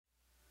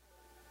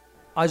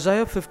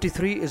Isaiah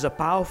 53 is a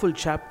powerful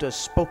chapter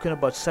spoken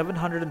about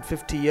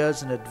 750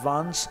 years in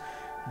advance,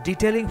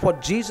 detailing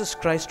what Jesus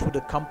Christ would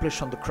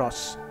accomplish on the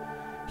cross.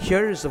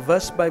 Here is a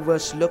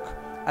verse-by-verse look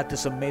at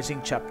this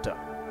amazing chapter.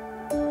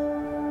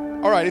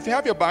 All right, if you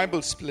have your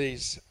Bibles,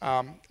 please,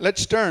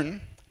 let's turn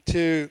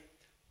to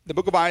the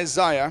book of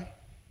Isaiah.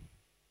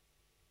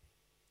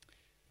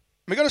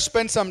 We're going to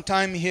spend some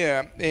time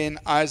here in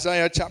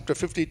Isaiah chapter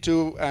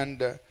 52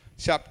 and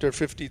chapter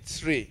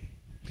 53.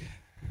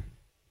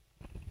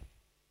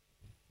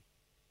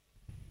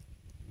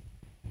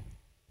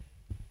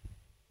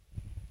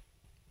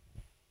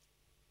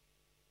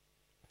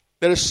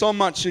 There is so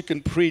much you can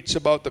preach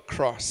about the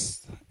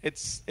cross.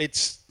 It's the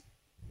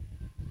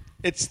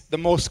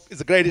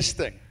greatest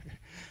thing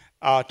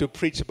to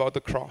preach about the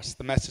cross,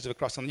 the message of the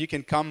cross. And you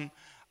can come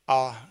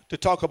to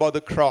talk about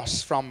the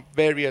cross from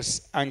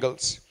various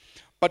angles.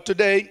 But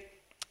today,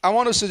 I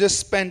want us to just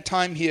spend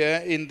time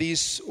here in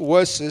these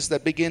verses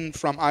that begin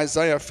from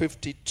Isaiah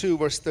 52,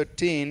 verse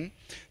 13,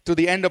 to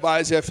the end of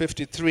Isaiah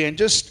 53, and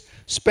just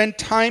spend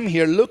time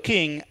here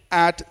looking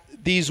at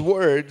these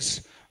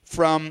words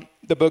from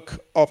the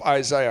book of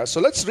Isaiah.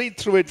 So let's read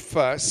through it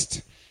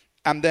first,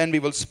 and then we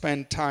will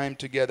spend time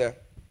together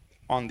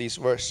on these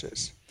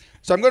verses.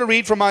 So I'm going to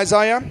read from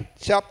Isaiah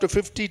chapter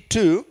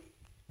 52,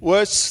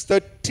 verse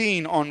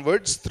 13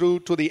 onwards through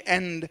to the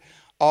end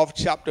of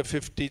chapter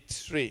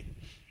 53.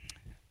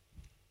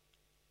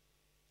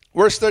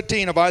 Verse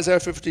 13 of Isaiah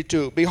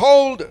 52.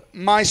 Behold,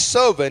 my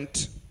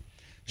servant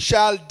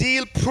shall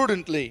deal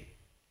prudently.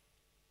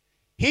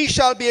 He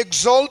shall be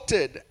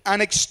exalted and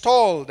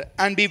extolled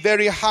and be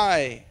very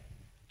high,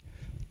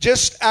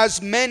 just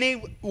as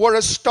many were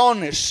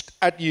astonished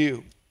at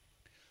you.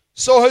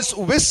 So his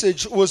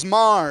visage was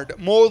marred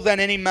more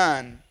than any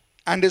man,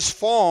 and his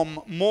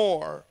form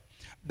more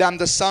than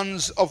the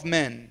sons of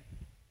men.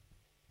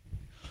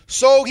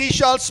 So he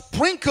shall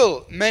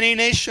sprinkle many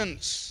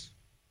nations.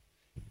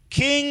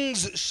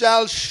 Kings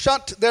shall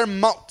shut their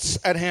mouths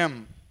at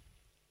him.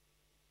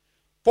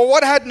 For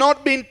what had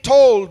not been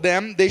told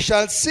them, they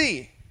shall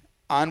see,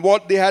 and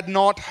what they had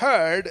not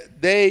heard,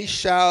 they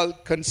shall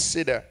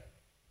consider.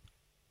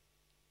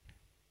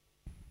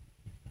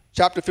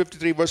 Chapter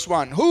 53, verse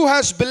 1. Who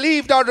has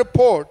believed our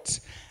report,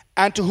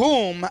 and to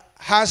whom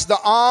has the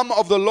arm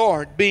of the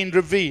Lord been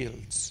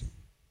revealed?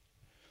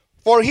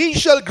 For he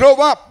shall grow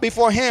up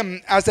before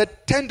him as a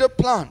tender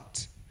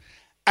plant,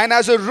 and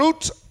as a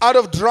root out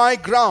of dry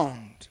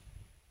ground.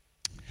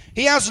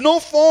 He has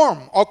no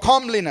form or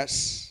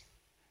comeliness,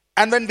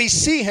 and when we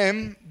see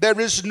him,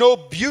 there is no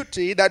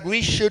beauty that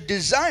we should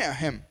desire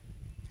him.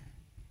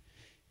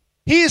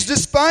 He is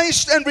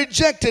despised and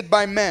rejected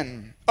by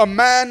men, a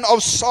man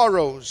of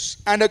sorrows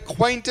and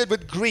acquainted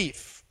with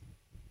grief.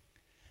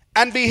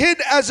 And we hid,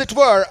 as it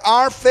were,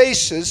 our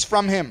faces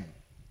from him.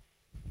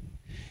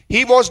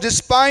 He was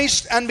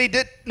despised, and we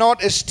did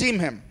not esteem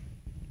him.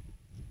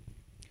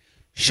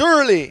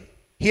 Surely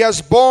he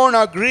has borne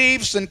our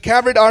griefs and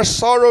carried our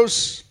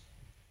sorrows.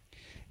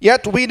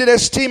 Yet we did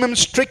esteem him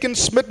stricken,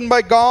 smitten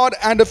by God,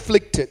 and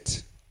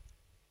afflicted.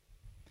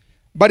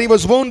 But he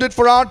was wounded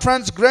for our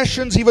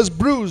transgressions, he was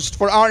bruised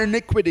for our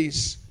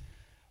iniquities.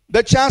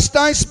 The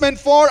chastisement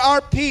for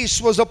our peace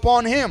was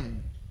upon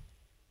him,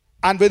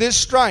 and with his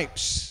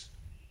stripes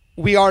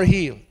we are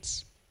healed.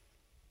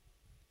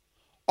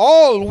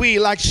 All we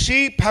like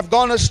sheep have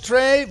gone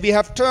astray, we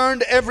have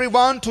turned every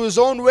one to his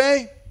own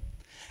way,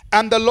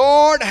 and the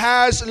Lord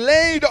has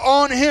laid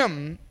on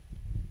him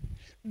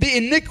the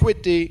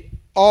iniquity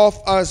of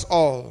us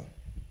all.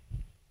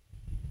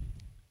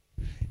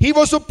 He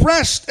was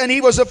oppressed and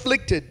he was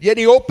afflicted, yet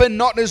he opened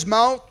not his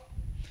mouth.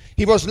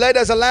 He was led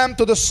as a lamb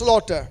to the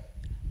slaughter.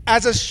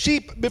 As a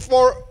sheep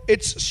before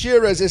its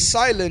shearers is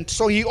silent,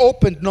 so he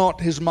opened not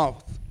his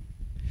mouth.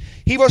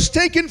 He was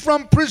taken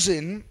from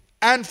prison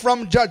and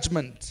from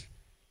judgment.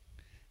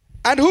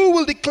 And who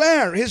will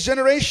declare his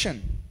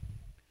generation?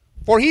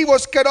 For he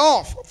was cut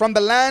off from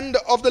the land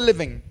of the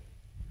living.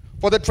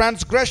 For the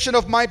transgression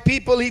of my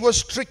people he was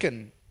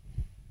stricken.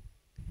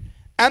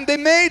 And they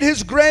made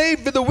his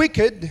grave with the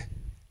wicked,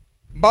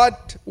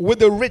 but with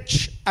the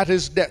rich at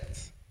his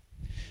death.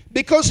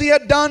 Because he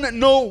had done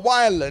no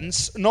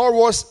violence, nor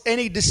was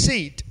any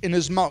deceit in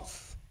his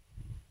mouth.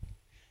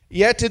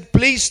 Yet it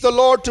pleased the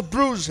Lord to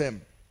bruise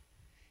him.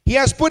 He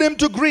has put him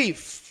to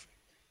grief.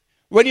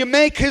 When you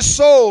make his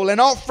soul an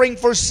offering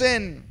for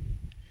sin,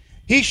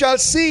 he shall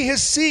see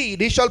his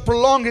seed, he shall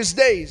prolong his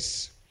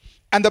days,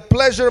 and the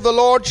pleasure of the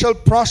Lord shall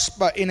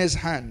prosper in his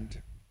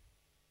hand.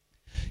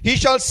 He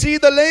shall see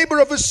the labor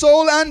of his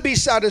soul and be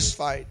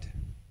satisfied.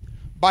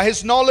 By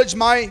his knowledge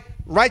my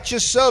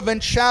righteous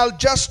servant shall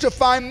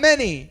justify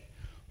many,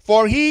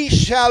 for he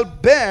shall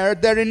bear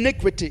their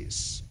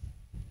iniquities.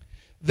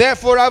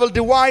 Therefore I will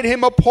divide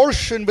him a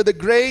portion with the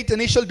great,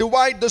 and he shall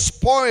divide the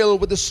spoil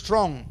with the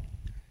strong.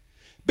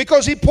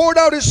 Because he poured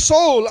out his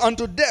soul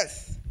unto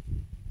death,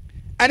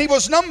 and he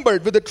was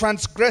numbered with the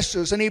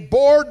transgressors, and he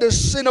bore the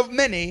sin of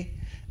many,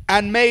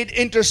 and made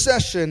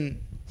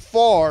intercession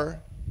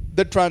for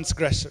the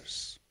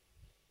transgressors.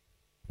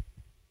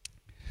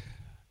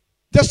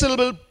 Just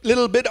a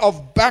little bit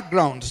of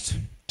background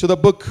to the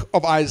book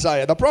of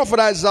Isaiah. The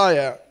prophet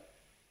Isaiah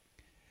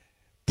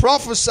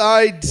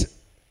prophesied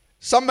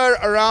somewhere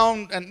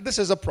around, and this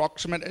is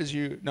approximate as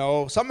you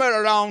know,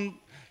 somewhere around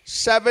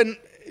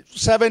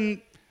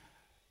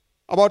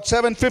about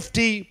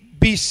 750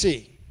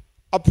 BC,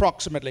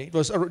 approximately. It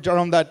was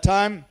around that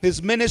time.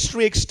 His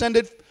ministry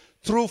extended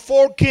through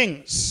 4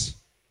 kings.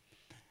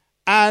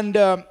 And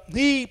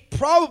he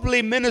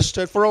probably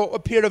ministered for a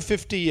period of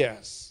 50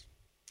 years.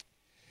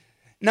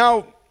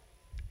 Now,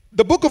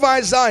 the book of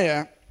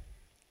Isaiah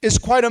is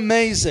quite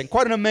amazing,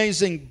 quite an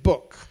amazing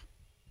book.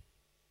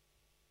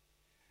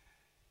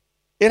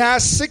 It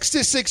has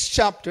 66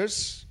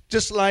 chapters,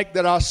 just like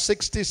there are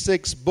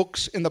 66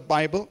 books in the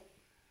Bible.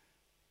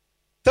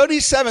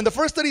 The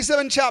first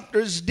 37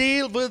 chapters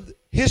deal with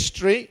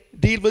history,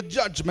 deal with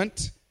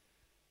judgment.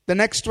 The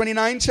next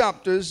 29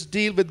 chapters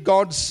deal with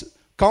God's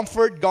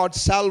comfort,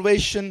 God's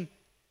salvation,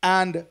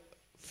 and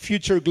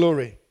future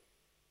glory.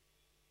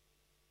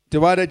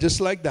 Divided just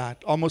like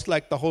that, almost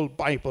like the whole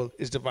Bible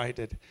is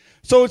divided.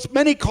 So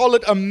many call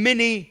it a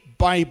mini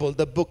Bible,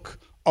 the book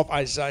of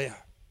Isaiah.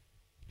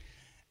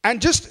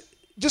 And this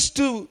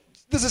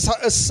is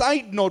a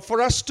side note for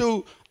us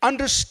to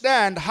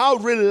understand how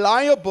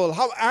reliable,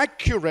 how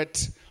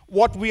accurate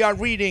what we are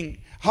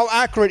reading, how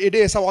accurate it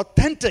is, how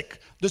authentic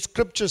the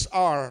scriptures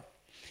are.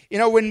 You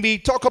know, when we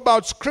talk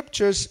about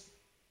scriptures,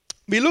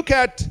 we look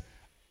at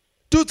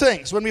 2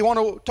 things when we want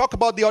to talk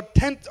about the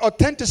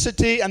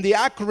authenticity and the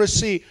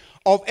accuracy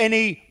of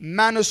any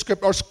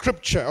manuscript or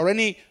scripture or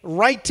any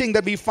writing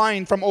that we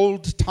find from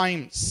old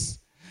times.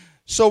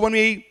 So when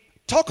we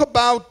talk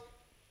about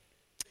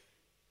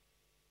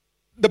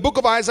the book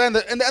of Isaiah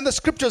and the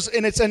scriptures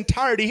in its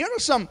entirety, here are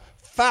some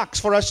facts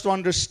for us to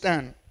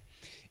understand.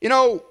 You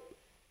know,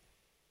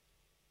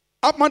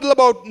 up until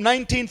about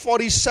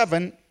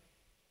 1947,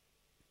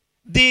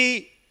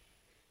 the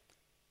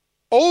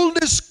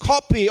oldest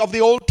copy of the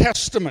Old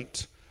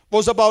Testament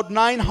was about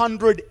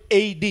 900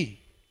 AD.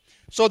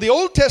 So the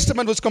Old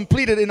Testament was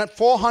completed in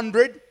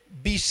 400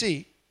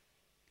 BC.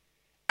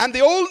 And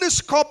the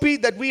oldest copy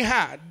that we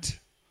had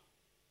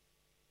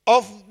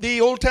of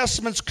the Old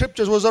Testament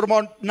scriptures was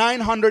about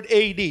 900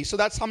 AD. So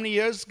that's how many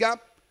years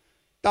gap?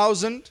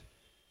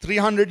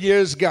 1,300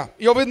 years gap.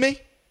 You're with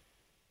me?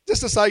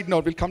 Just a side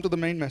note, we'll come to the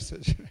main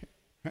message.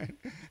 Right?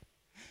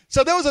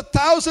 So there was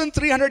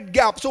 1,300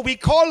 gap. So we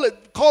call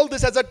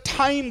this as a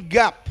time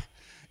gap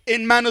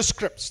in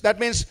manuscripts. That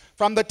means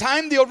from the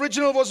time the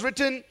original was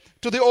written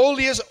to the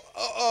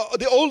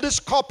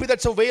oldest copy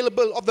that's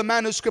available of the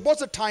manuscript.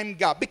 What's the time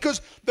gap?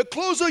 Because the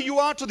closer you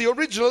are to the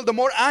original, the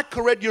more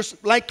accurate you're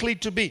likely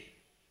to be.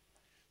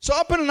 So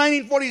up until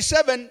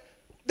 1947,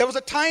 there was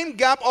a time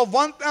gap of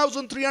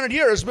 1,300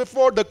 years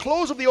before the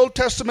close of the Old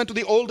Testament to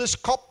the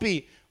oldest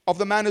copy of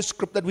the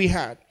manuscript that we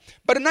had.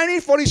 But in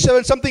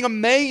 1947, something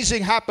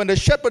amazing happened. A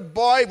shepherd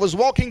boy was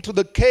walking through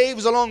the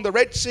caves along the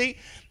Red Sea,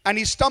 and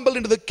he stumbled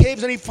into the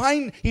caves, and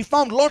he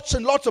found lots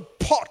and lots of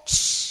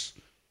pots,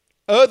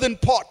 earthen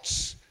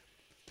pots.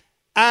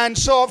 And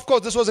so, of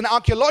course, this was an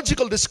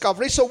archaeological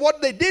discovery. So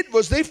what they did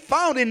was they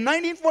found in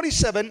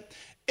 1947,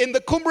 in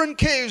the Qumran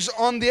caves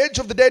on the edge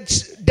of the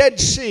Dead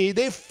Sea,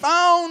 they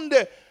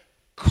found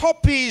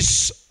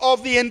copies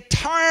of the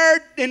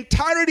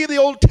entirety of the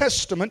Old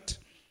Testament,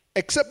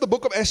 except the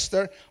book of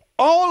Esther.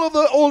 All of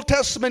the Old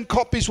Testament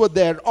copies were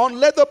there on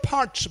leather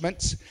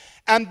parchments,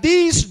 and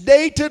these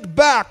dated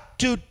back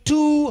to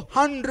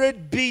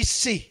 200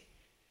 BC.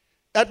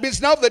 That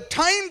means now the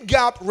time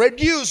gap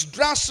reduced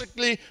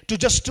drastically to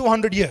just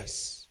 200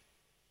 years.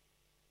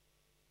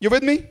 You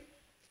with me?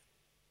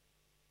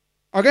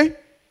 Okay?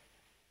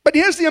 But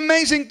here's the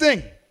amazing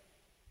thing.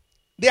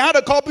 They had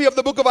a copy of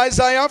the book of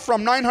Isaiah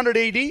from 900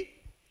 AD,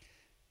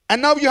 and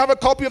now you have a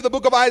copy of the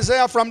book of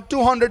Isaiah from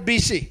 200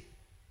 BC.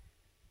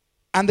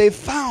 And they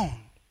found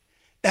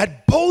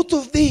that both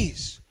of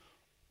these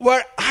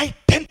were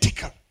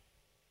identical.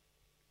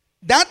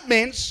 That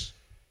means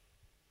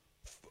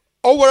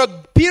over a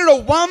period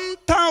of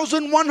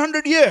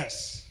 1,100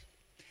 years,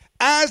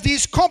 as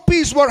these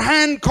copies were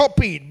hand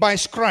copied by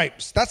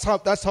scribes, that's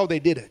how they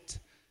did it.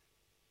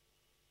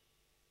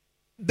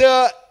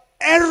 The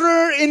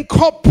error in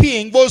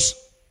copying was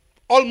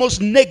almost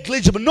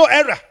negligible, no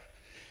error.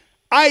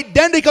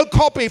 Identical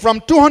copy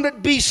from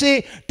 200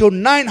 BC to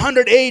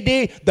 900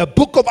 AD, the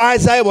book of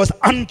Isaiah was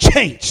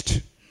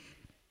unchanged.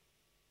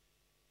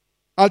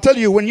 I'll tell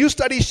you, when you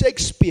study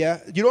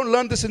Shakespeare, you don't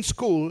learn this in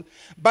school,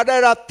 but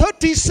there are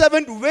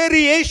 37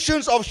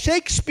 variations of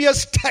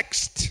Shakespeare's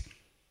text.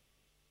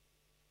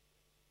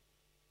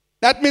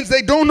 That means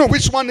they don't know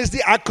which one is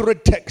the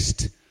accurate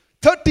text.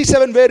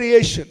 37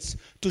 variations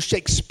to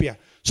Shakespeare.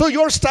 So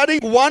you're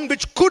studying one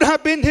which could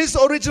have been his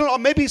original, or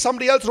maybe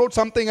somebody else wrote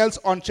something else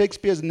on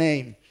Shakespeare's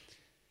name.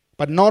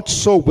 But not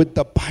so with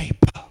the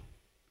Bible.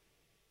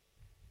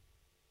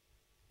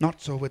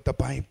 Not so with the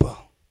Bible.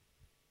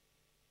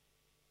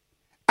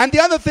 And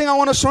the other thing I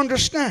want us to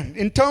understand,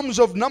 in terms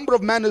of number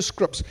of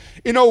manuscripts,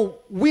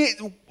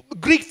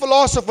 Greek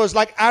philosophers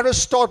like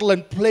Aristotle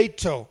and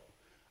Plato,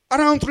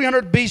 around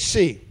 300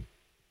 BC,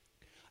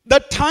 The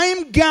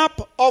time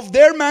gap of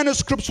their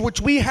manuscripts,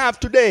 which we have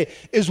today,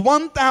 is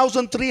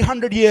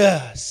 1,300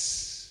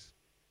 years.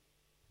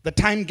 The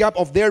time gap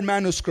of their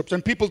manuscripts.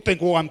 And people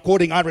think, oh, I'm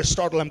quoting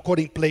Aristotle, I'm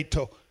quoting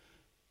Plato.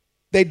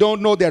 They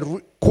don't know they're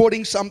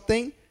quoting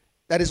something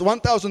that is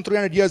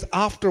 1,300 years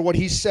after what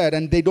he said,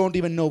 and they don't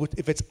even know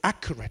if it's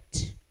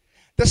accurate.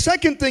 The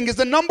second thing is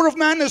the number of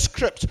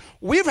manuscripts.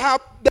 There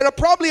are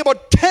probably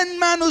about 10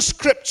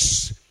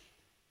 manuscripts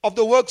of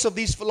the works of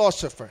these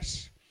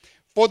philosophers.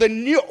 For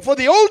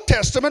the Old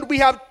Testament, we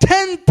have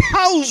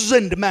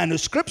 10,000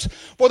 manuscripts.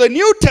 For the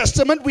New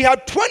Testament, we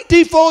have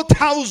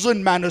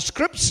 24,000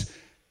 manuscripts.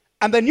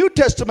 And the New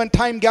Testament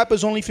time gap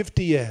is only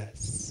 50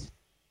 years.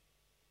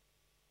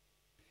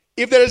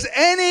 If there is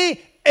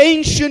any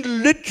ancient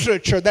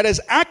literature that is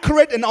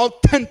accurate and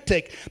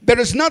authentic, there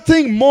is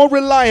nothing more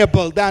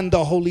reliable than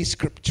the Holy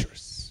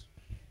Scriptures.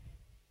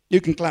 You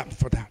can clap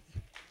for that.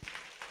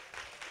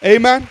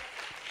 Amen.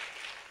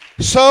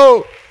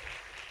 So,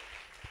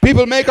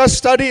 people make us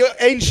study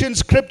ancient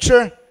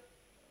scripture,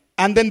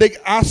 and then they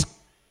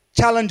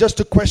challenge us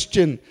to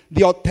question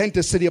the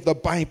authenticity of the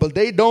Bible.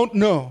 They don't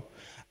know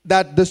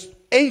that this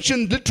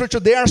ancient literature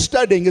they are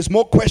studying is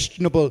more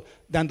questionable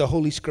than the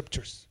Holy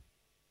Scriptures.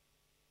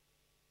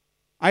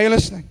 Are you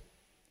listening?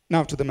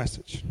 Now to the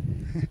message.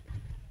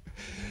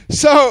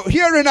 So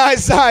here in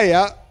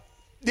Isaiah,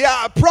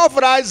 the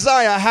prophet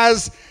Isaiah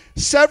has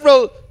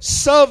several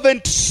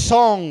servant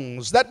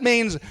songs. That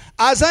means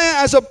Isaiah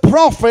as a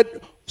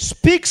prophet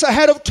speaks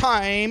ahead of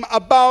time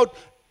about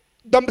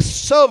the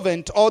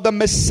servant or the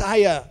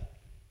Messiah.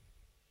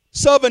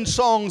 Servant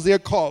songs they're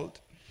called.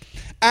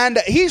 And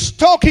he's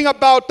talking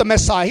about the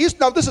Messiah.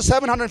 Now this is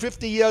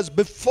 750 years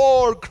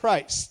before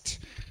Christ.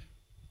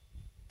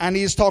 And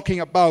he's talking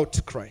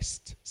about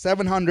Christ.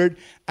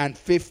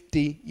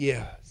 750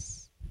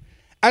 years.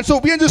 And so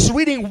we are just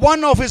reading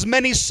one of his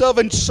many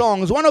servant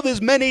songs, one of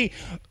his many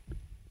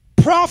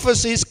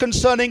prophecies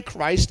concerning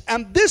Christ.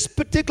 And this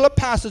particular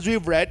passage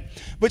we've read,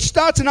 which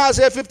starts in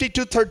Isaiah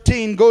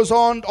 52:13, goes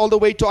on all the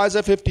way to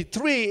Isaiah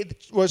 53,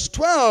 verse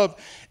 12,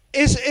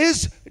 is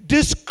his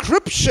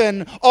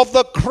description of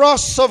the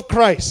cross of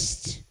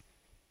Christ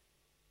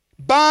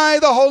by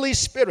the Holy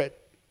Spirit.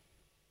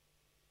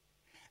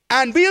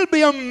 And we'll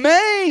be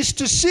amazed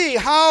to see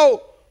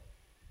how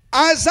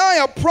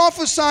Isaiah,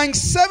 prophesying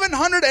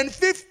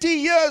 750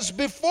 years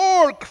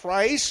before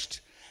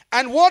Christ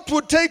and what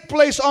would take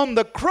place on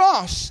the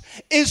cross,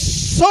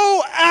 is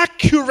so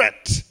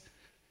accurate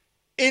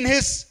in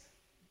his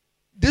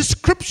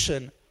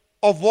description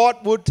of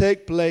what would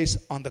take place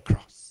on the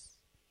cross.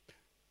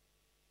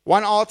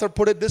 One author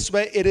put it this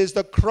way: it is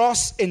the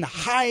cross in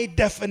high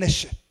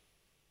definition.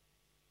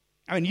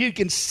 I mean, you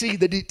can see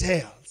the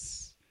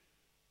details.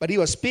 But he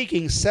was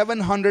speaking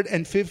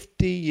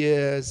 750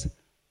 years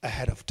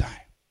ahead of time.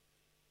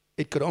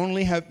 It could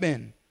only have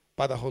been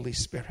by the Holy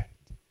Spirit.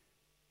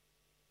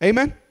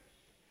 Amen?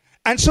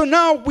 And so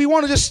now we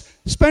want to just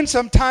spend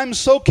some time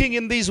soaking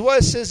in these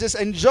verses, just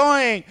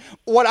enjoying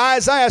what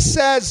Isaiah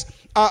says,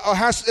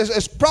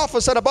 has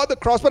prophesied about the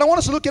cross. But I want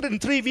us to look at it in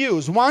three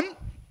views. One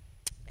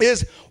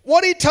is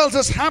what he tells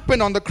us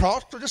happened on the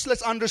cross. So just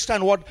let's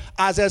understand what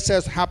Isaiah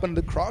says happened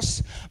on the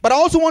cross. But I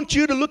also want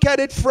you to look at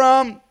it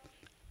from,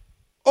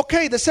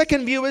 okay, the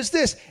second view is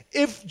this.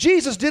 If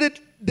Jesus did it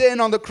then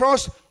on the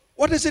cross,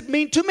 what does it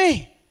mean to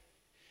me?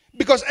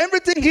 Because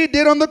everything he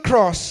did on the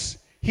cross,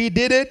 he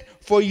did it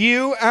for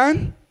you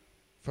and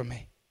for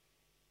me.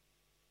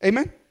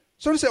 Amen?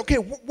 So to say, okay,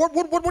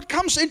 what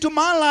comes into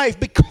my life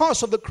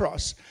because of the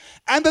cross?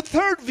 And the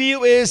third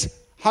view is,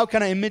 how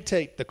can I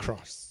imitate the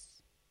cross?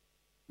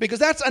 Because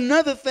that's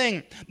another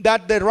thing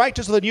that the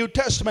writers of the New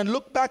Testament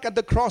look back at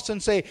the cross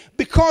and say,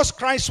 because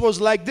Christ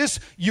was like this,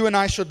 you and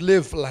I should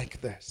live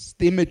like this.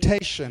 The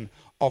imitation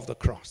of the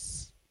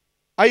cross.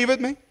 Are you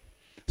with me?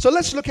 So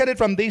let's look at it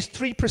from these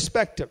three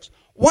perspectives.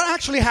 What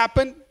actually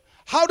happened?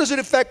 How does it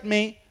affect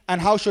me?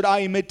 And how should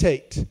I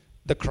imitate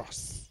the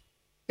cross?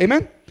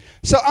 Amen?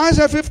 So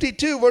Isaiah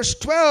 52 verse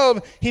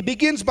 12, he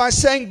begins by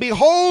saying,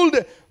 behold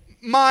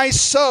my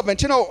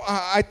servant. You know,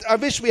 I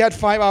wish we had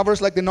 5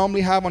 hours like they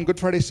normally have on Good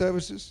Friday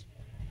services.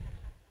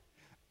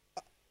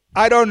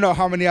 I don't know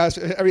how many hours.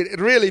 I mean,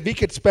 really, we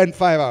could spend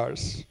 5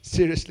 hours,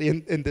 seriously,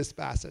 in this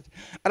passage.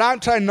 And I'm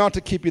trying not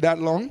to keep you that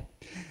long.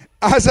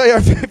 Isaiah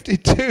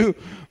 52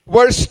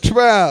 verse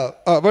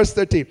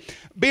 13.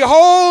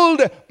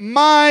 Behold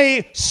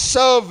my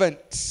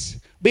servant.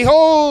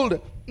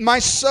 Behold my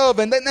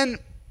servant. And then,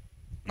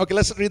 okay,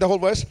 let's read the whole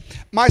verse.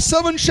 My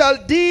servant shall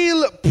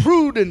deal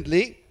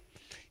prudently.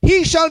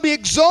 He shall be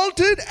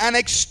exalted and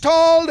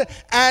extolled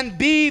and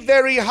be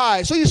very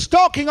high. So he's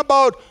talking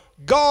about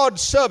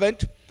God's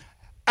servant.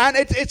 And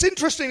it's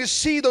interesting to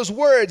see those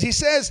words. He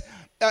says,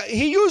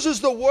 he uses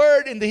the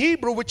word in the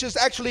Hebrew, which is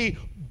actually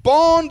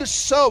bond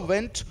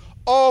servant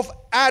of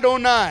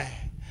Adonai.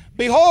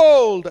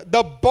 Behold,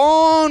 the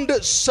bond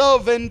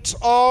servant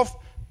of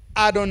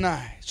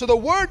Adonai. So the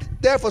word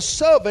there for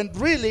servant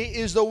really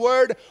is the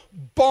word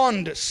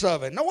bond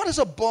servant. Now what is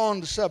a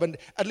bond servant,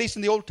 at least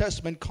in the Old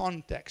Testament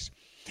context?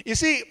 You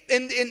see,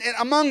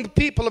 among the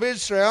people of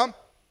Israel,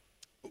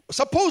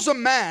 suppose a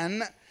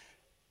man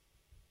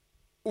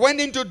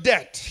went into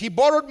debt. He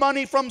borrowed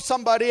money from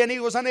somebody and he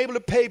was unable to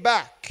pay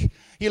back.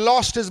 He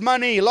lost his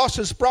money, he lost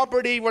his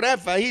property,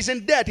 whatever. He's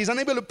in debt, he's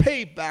unable to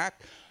pay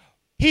back.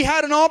 He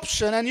had an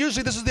option, and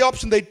usually this is the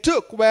option they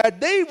took, where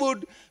they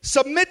would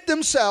submit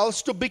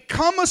themselves to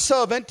become a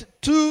servant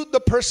to the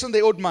person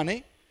they owed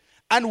money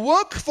and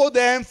work for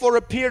them for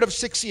a period of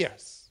 6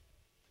 years.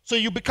 So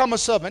you become a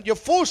servant. You're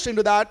forced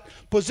into that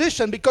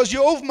position because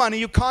you owe money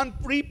you can't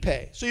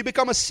repay. So you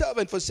become a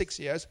servant for 6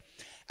 years.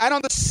 And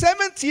on the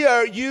 7th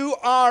year, you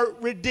are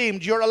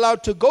redeemed. You're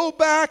allowed to go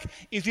back.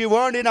 If you've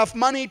earned enough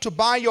money to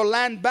buy your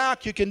land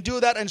back, you can do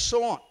that, and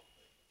so on.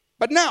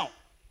 But now,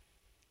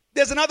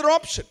 there's another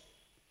option.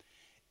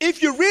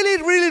 If you really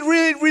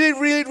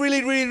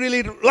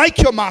like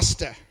your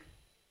master,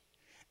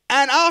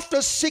 and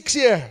after 6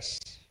 years,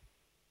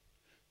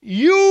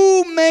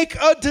 you make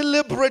a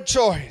deliberate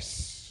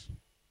choice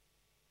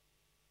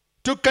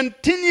to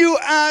continue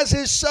as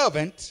his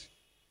servant,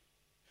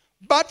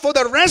 but for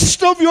the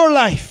rest of your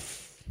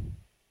life,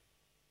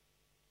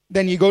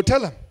 then you go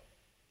tell him,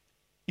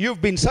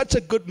 you've been such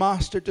a good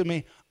master to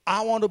me,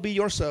 I want to be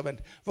your servant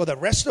for the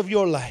rest of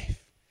your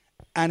life.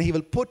 And he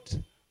will put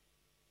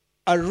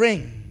a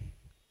ring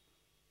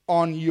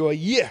on your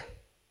ear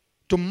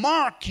to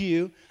mark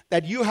you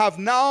that you have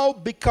now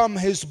become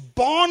his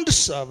bond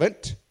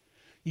servant.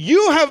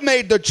 You have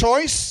made the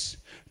choice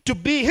to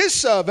be his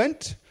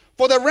servant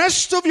for the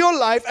rest of your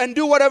life and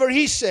do whatever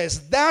he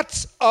says.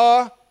 That's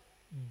a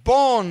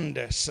bond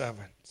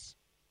servant.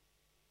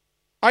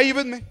 Are you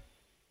with me?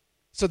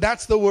 So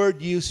that's the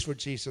word used for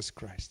Jesus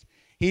Christ.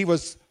 He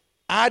was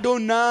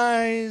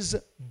Adonai's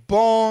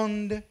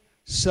bond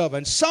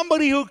servant.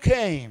 Somebody who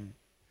came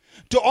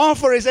to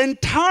offer his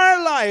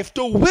entire life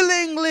to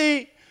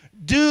willingly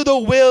do the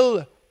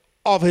will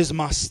of his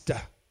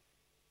master.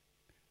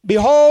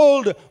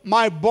 Behold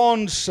my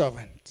bond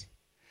servant.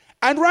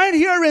 And right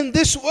here in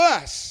this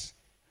verse,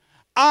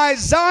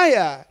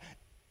 Isaiah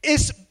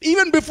is,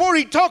 even before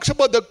he talks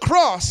about the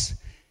cross,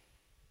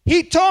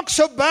 he talks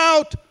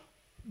about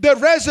the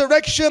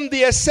resurrection,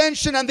 the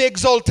ascension, and the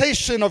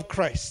exaltation of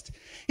Christ.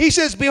 He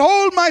says,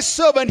 behold my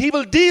servant, he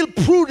will deal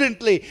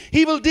prudently,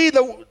 he will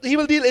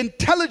deal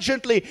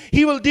intelligently,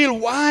 he will deal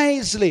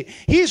wisely.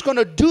 He's going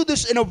to do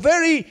this in a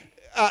very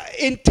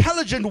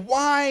intelligent,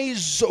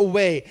 wise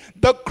way.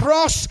 The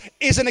cross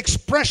is an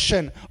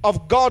expression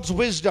of God's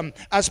wisdom,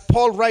 as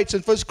Paul writes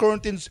in 1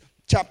 Corinthians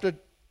chapter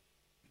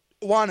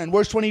 1 and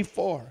verse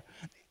 24.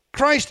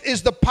 Christ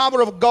is the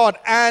power of God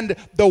and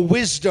the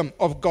wisdom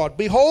of God.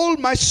 Behold,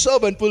 my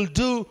servant will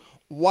do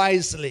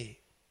wisely.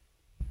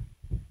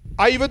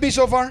 Are you with me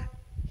so far?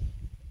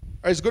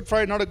 Or is Good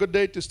Friday not a good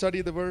day to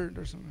study the word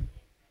or something?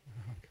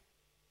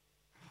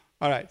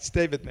 All right,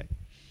 stay with me.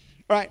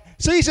 All right,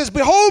 so he says,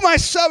 behold my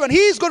servant,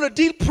 he's going to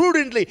deal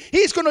prudently.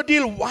 He's going to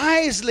deal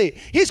wisely.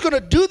 He's going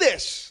to do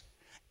this.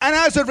 And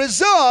as a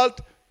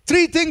result,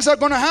 3 things are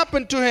going to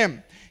happen to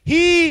him.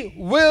 He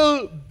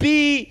will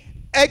be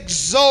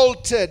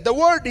exalted. The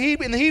word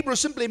in Hebrew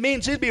simply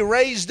means he'll be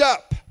raised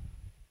up.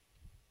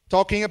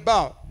 Talking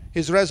about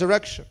his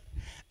resurrection.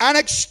 And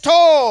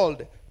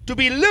extolled, to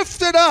be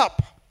lifted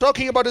up.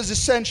 Talking about his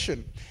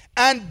ascension.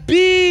 And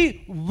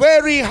be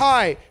very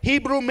high.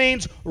 Hebrew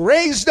means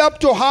raised up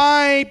to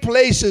high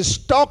places.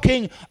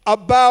 Talking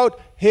about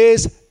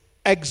his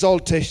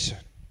exaltation.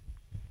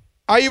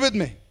 Are you with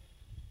me?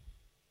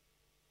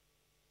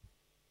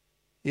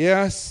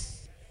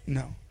 Yes?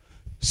 No.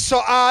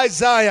 So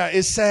Isaiah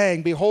is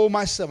saying, behold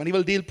my servant, he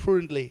will deal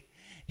prudently.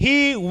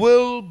 He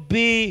will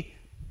be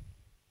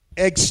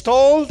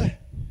extolled.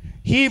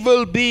 He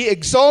will be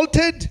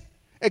exalted,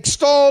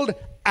 extolled,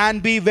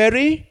 and be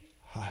very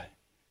high.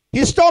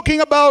 He's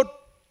talking about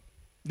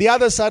the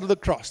other side of the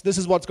cross. This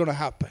is what's going to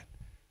happen.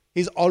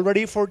 He's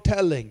already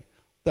foretelling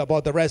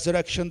about the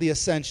resurrection, the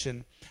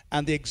ascension,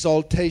 and the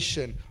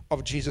exaltation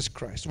of Jesus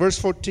Christ. Verse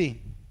 14.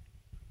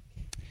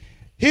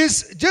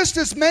 Just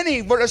as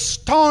many were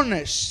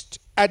astonished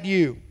at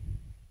you,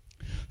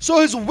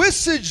 so his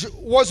visage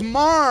was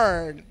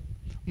marred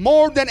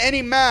more than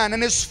any man,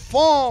 and his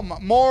form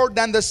more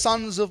than the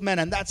sons of men.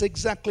 And that's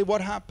exactly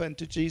what happened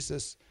to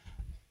Jesus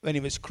when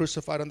he was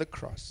crucified on the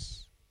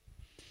cross.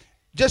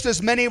 Just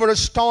as many were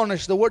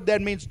astonished. The word there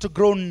means to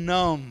grow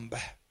numb.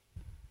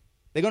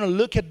 They're going to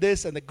look at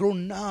this and they grow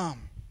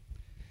numb.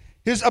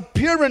 His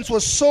appearance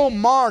was so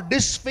marred,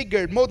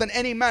 disfigured, more than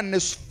any man. And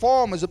his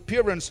form, his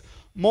appearance,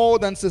 more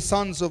than the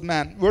sons of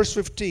man. Verse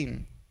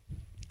 15,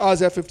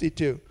 Isaiah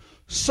 52.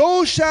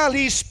 So shall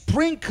he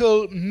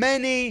sprinkle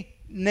many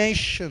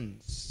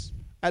nations.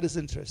 That is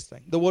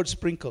interesting. The word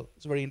sprinkle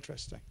is very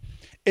interesting.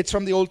 It's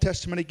from the Old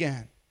Testament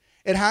again.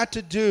 It had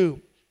to do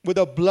with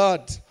the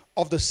blood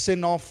of the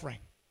sin offering.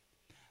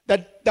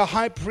 That the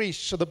high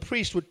priest, so the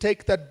priest would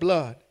take that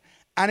blood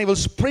and he will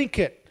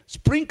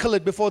sprinkle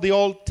it before the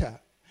altar.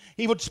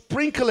 He would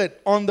sprinkle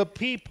it on the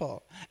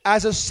people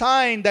as a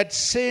sign that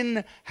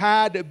sin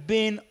had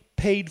been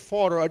paid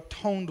for or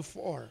atoned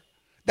for.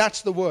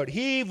 That's the word.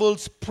 He will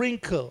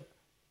sprinkle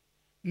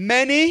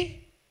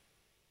many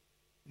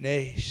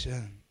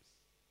nations.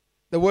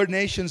 The word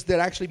nations there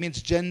actually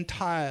means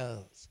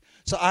Gentiles.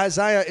 So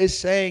Isaiah is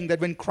saying that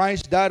when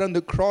Christ died on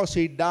the cross,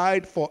 he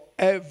died for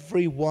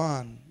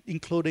everyone,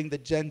 including the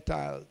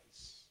Gentiles.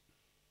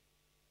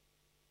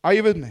 Are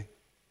you with me?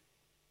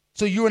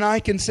 So you and I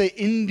can say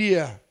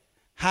India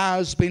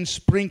has been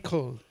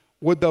sprinkled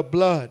with the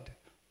blood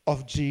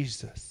of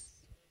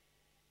Jesus.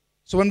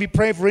 So when we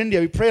pray for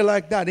India, we pray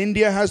like that.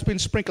 India has been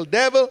sprinkled.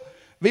 Devil,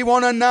 we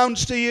want to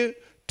announce to you,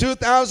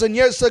 2,000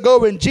 years ago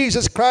when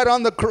Jesus died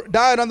on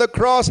the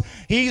cross,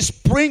 he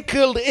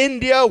sprinkled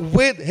India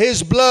with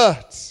his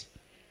blood.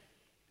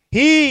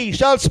 He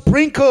shall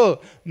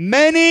sprinkle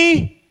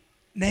many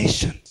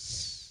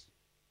nations,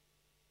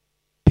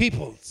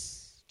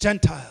 peoples,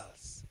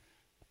 Gentiles.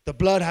 The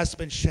blood has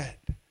been shed,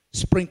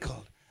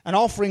 sprinkled. An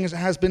offering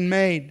has been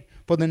made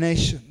for the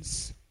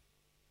nations.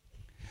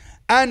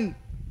 And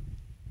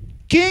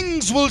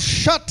kings will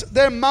shut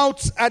their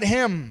mouths at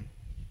him.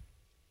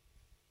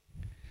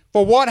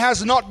 For what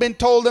has not been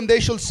told them they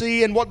shall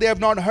see, and what they have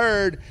not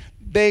heard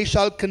they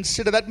shall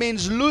consider. That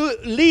means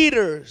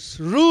leaders,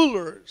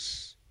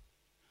 rulers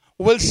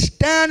will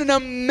stand in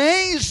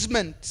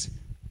amazement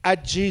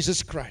at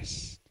Jesus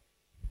Christ.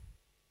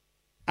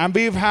 And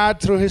we've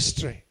had through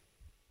history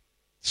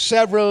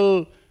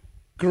several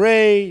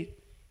great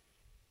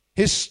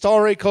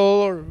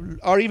historical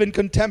or even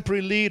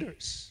contemporary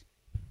leaders.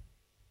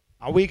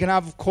 Now we can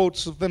have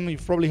quotes of them,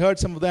 you've probably heard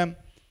some of them,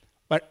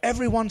 but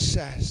everyone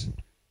says,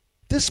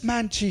 this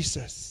man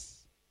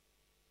Jesus,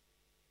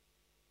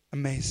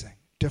 amazing,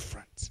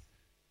 different.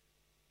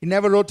 He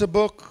never wrote a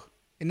book,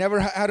 he never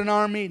had an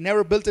army,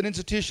 never built an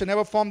institution,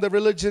 never formed a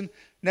religion,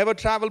 never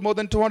traveled more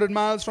than 200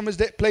 miles from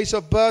his place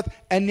of birth,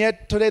 and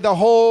yet today the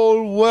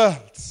whole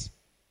world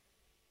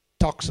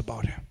talks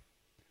about him.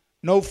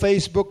 No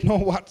Facebook, no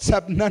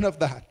WhatsApp, none of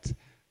that.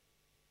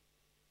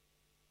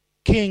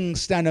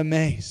 Kings stand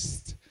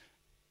amazed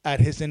at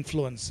his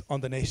influence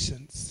on the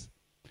nations.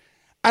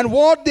 And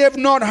what they have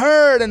not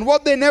heard and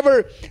what they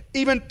never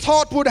even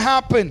thought would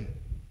happen,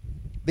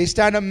 they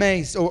stand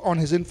amazed on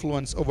his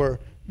influence over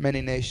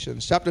many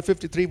nations. Chapter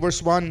 53,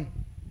 verse 1.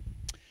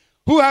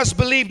 Who has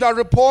believed our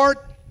report?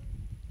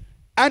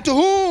 And to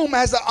whom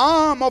has the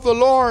arm of the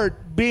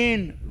Lord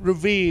been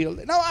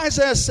revealed? Now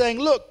Isaiah is saying,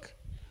 look,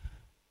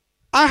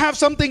 I have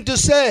something to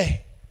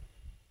say.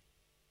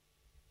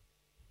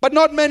 But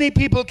not many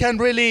people can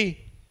really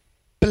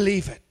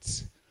believe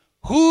it.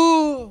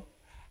 Who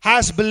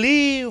has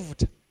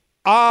believed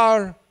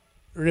our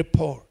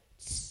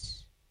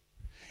reports?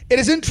 It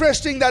is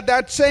interesting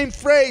that same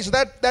phrase,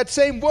 that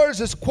same verse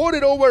is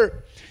quoted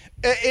over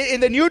in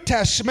the New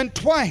Testament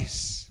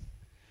twice.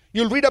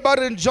 You'll read about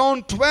it in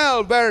John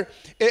 12, where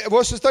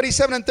verses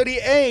 37 and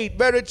 38,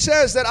 where it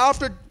says that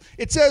after,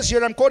 it says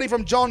here, I'm quoting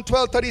from John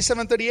 12,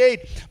 37,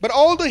 38, but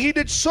although he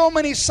did so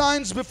many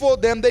signs before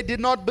them, they did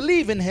not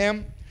believe in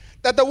him.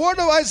 That the word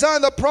of Isaiah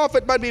the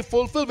prophet might be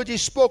fulfilled, which he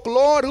spoke,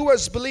 Lord, who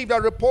has believed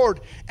our report,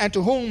 and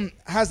to whom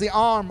has the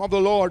arm of the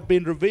Lord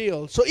been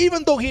revealed? So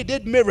even though he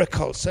did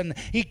miracles and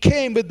he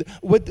came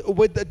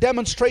with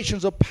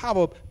demonstrations of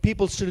power,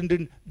 people still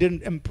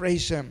didn't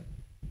embrace him.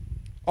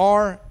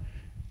 Or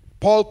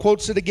Paul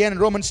quotes it again in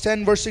Romans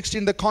 10, verse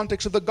 16, in the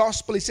context of the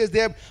gospel. He says,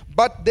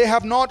 but they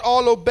have not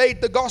all obeyed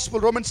the gospel.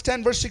 Romans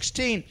 10, verse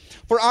 16.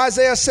 For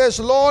Isaiah says,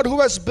 Lord,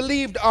 who has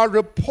believed our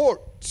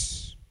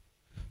reports?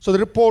 So the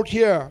report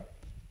here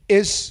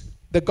is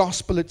the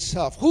gospel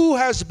itself. Who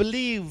has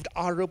believed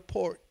our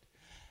report?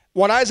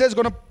 What Isaiah is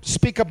going to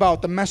speak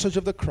about, the message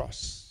of the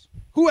cross.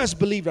 Who has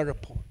believed our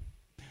report?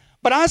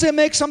 But Isaiah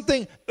makes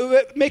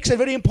a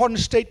very important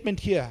statement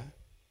here.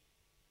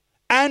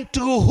 And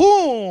to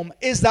whom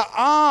is the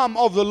arm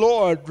of the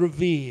Lord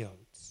revealed?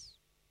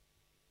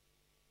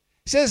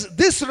 He says,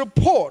 this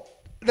report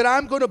that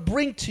I'm going to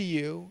bring to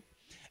you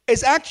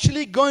is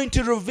actually going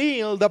to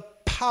reveal the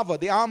power.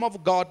 The arm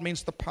of God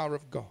means the power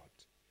of God.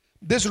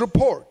 This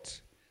report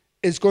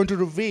is going to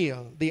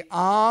reveal the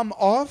arm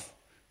of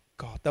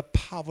God, the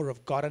power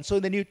of God. And so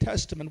in the New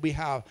Testament we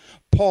have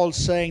Paul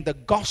saying the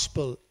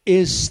gospel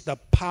is the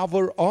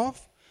power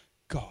of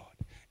God.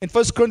 In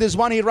 1 Corinthians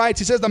 1 he writes,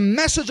 he says the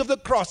message of the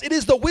cross, it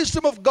is the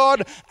wisdom of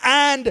God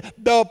and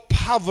the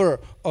power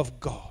of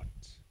God.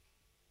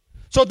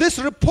 So this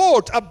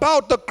report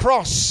about the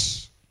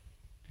cross,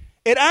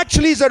 it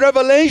actually is a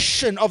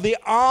revelation of the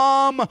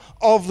arm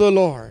of the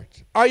Lord.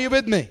 Are you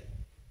with me?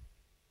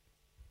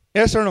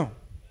 Yes or no?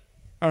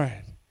 All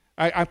right.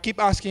 I keep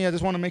asking you. I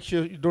just want to make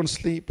sure you don't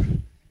sleep.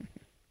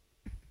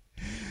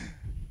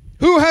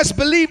 Who has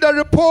believed our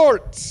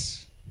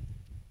reports?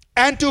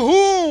 And to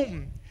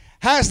whom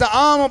has the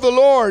arm of the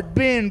Lord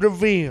been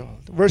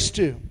revealed? Verse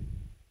 2.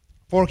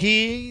 For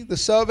he, the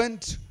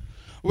servant,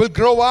 will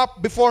grow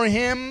up before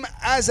him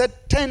as a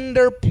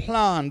tender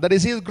plant. That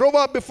is, he will grow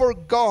up before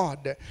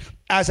God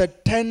as a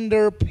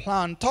tender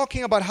plant.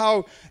 Talking about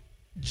how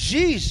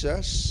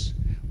Jesus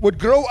would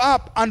grow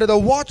up under the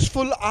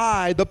watchful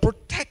eye, the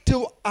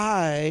protective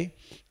eye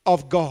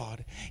of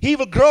God. He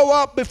will grow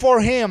up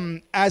before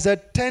him as a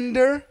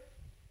tender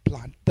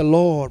plant. The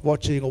Lord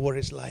watching over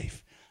his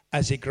life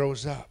as he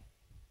grows up.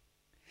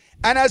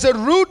 And as a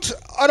root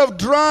out of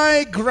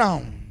dry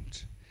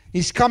ground,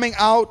 he's coming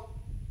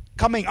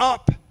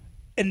up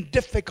in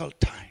difficult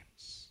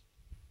times.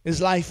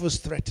 His life was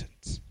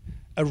threatened.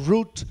 A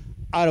root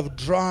out of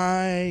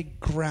dry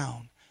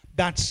ground.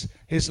 That's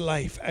his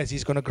life as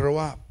he's going to grow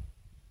up.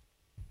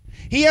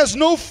 He has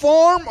no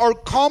form or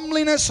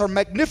comeliness or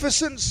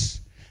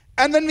magnificence.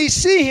 And when we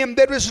see him,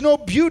 there is no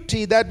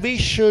beauty that we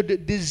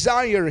should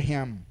desire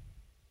him.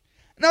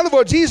 In other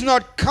words, he's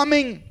not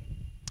coming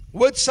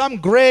with some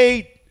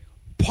great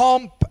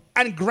pomp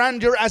and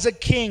grandeur as a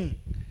king.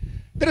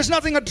 There is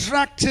nothing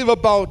attractive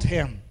about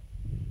him,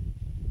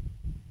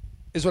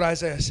 is what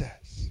Isaiah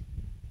says.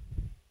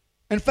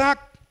 In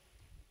fact,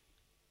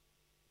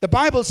 the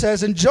Bible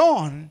says in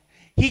John,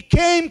 he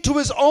came to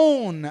his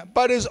own,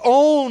 but his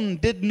own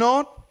did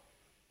not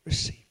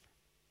receive.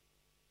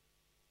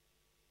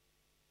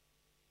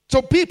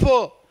 So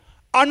people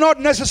are not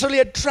necessarily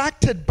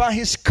attracted by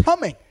his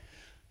coming.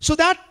 So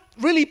that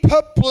really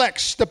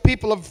perplexed the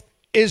people of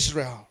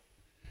Israel,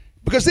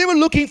 because they were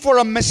looking for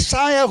a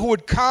Messiah who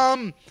would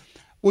come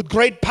with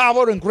great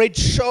power and great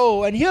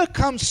show. And here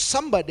comes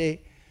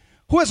somebody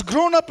who has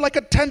grown up like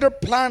a tender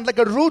plant, like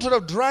a root out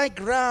of dry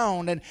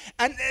ground. And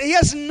he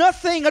has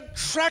nothing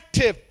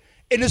attractive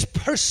in his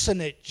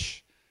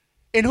personage,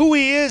 in who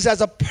he is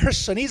as a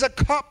person. He's a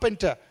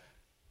carpenter.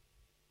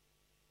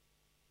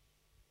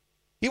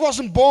 He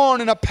wasn't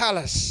born in a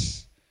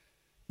palace.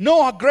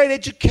 No great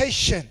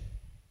education.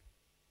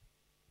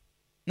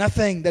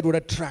 Nothing that would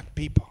attract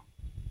people.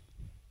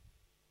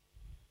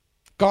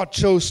 God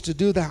chose to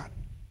do that.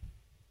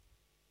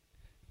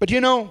 But you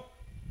know,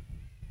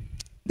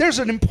 there's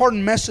an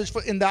important message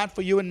in that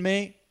for you and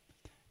me.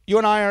 You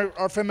and I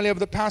are familiar with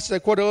the passage I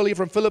quoted earlier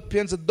from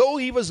Philippians, that though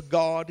he was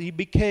God, he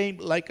became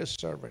like a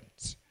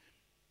servant.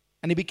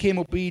 And he became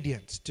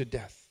obedient to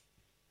death.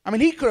 I mean,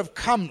 he could have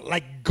come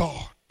like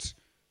God.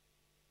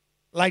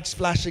 Lights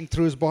flashing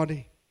through his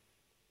body.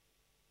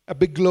 A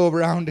big globe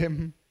around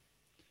him.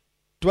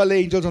 12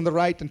 angels on the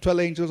right and 12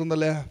 angels on the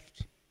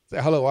left.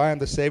 Say, hello, I am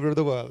the Savior of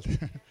the world.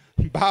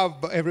 Bow,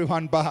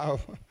 everyone bow.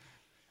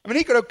 I mean,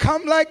 he could have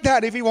come like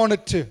that if he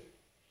wanted to.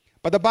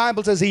 But the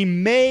Bible says he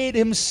made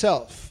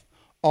himself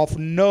of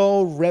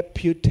no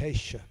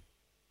reputation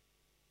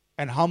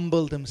and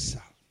humbled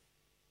himself.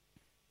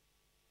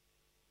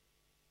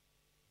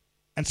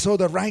 And so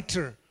the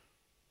writer,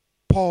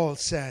 Paul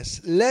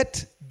says,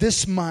 let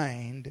this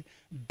mind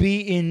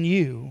be in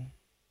you,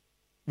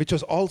 which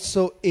was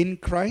also in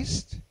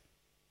Christ.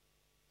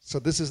 So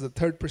this is the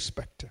third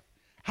perspective.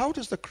 How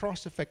does the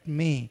cross affect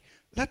me?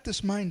 Let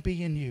this mind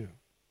be in you,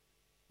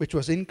 which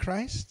was in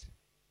Christ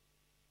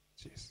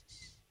Jesus.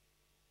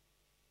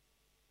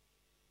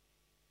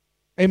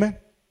 Amen.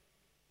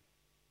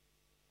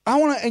 I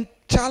want to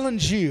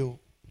challenge you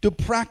to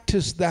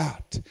practice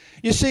that.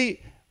 You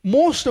see,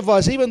 most of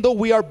us, even though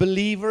we are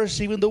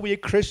believers, even though we are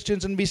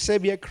Christians and we say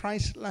we are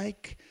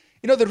Christ-like,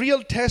 you know, the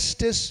real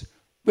test is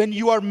when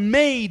you are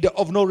made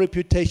of no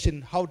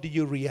reputation, how do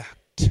you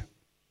react?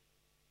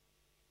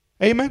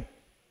 Amen?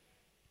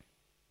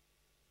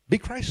 Be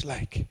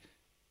Christ-like.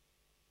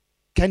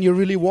 Can you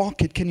really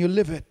walk it? Can you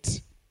live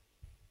it?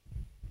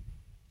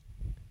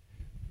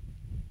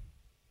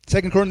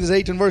 2 Corinthians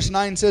 8 and verse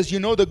 9 says, you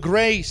know the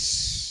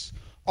grace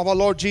of our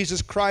Lord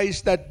Jesus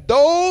Christ, that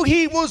though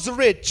he was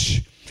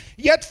rich,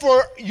 yet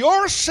for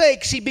your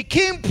sakes he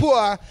became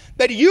poor,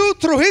 that you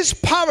through his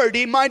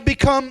poverty might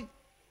become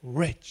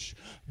rich.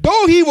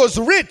 Though he was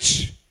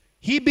rich,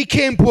 he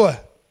became poor.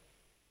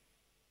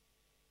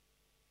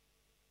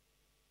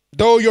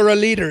 Though you're a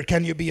leader,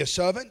 can you be a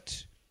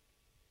servant?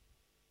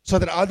 So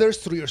that others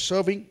through your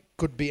serving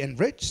could be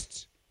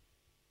enriched.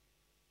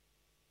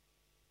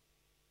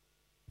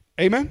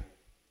 Amen?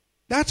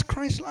 That's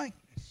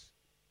Christ-likeness.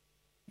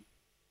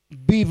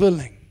 Be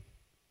willing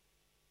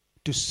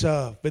to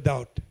serve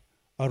without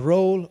a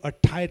role, a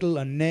title,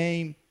 a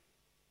name.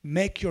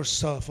 Make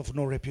yourself of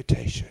no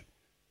reputation.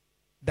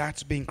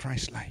 That's being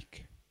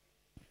Christ-like.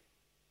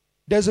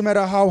 Doesn't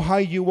matter how high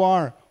you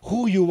are,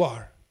 who you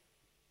are.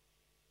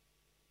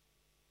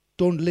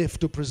 Don't live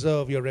to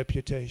preserve your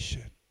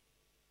reputation.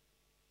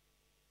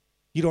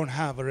 You don't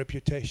have a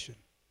reputation.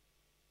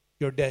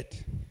 You're dead.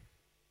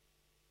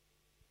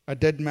 A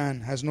dead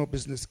man has no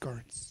business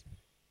cards.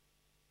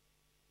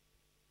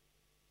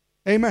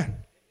 Amen.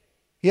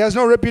 He has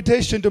no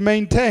reputation to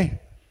maintain.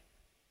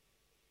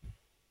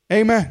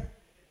 Amen.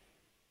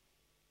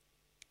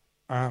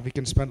 We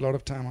can spend a lot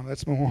of time on it.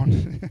 Let's move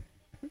on.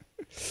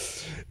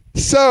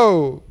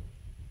 So,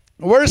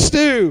 verse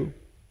 2.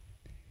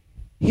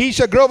 He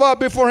shall grow up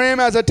before him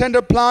as a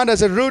tender plant,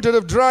 as a root out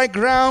of dry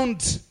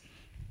ground.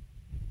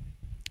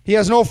 He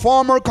has no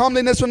form or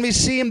comeliness when we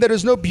see him. There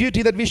is no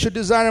beauty that we should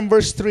desire him.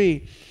 Verse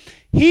 3.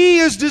 He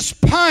is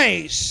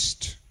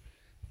despised.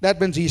 That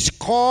means he's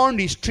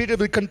scorned. He's treated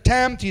with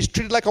contempt. He's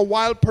treated like a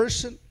wild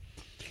person.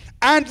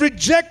 And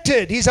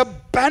rejected. He's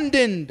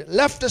abandoned,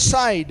 left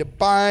aside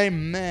by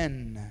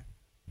men.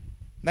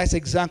 That's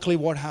exactly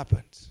what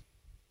happens.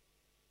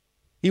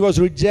 He was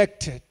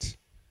rejected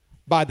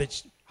by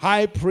the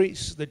high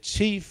priests, the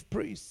chief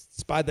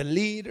priests, by the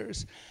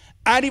leaders,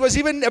 and he was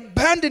even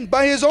abandoned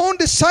by his own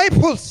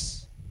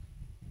disciples.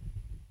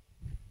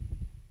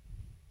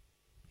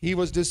 He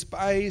was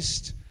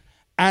despised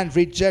and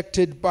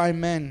rejected by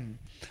men.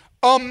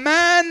 A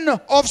man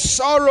of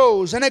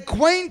sorrows and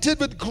acquainted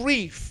with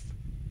grief.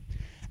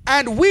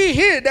 And we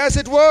hid, as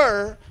it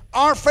were,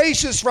 our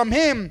faces from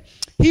him.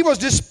 He was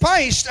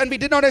despised, and we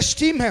did not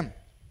esteem him.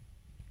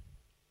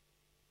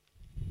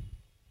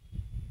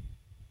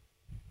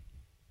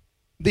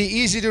 The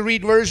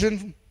easy-to-read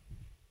version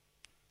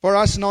for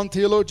us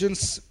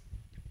non-theologians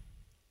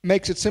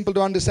makes it simple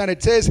to understand.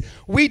 It says,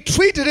 we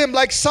treated him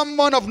like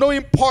someone of no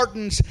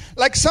importance,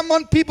 like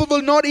someone people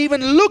will not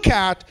even look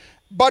at,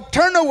 but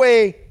turn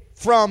away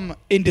from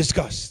in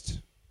disgust.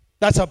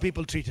 That's how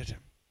people treated him.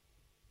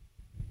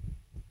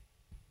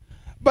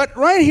 But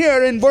right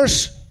here in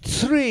verse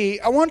 3,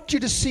 I want you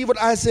to see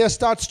what Isaiah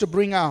starts to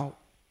bring out.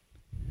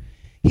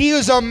 He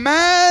is a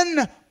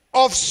man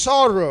of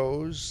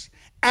sorrows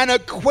and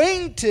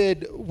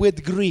acquainted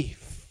with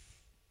grief.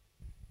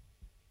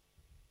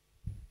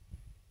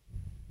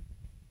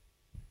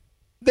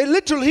 The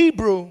literal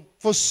Hebrew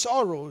for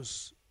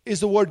sorrows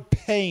is the word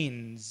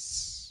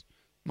pains.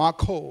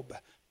 Makob,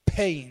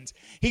 pains.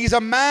 He is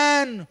a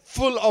man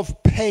full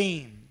of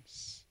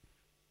pains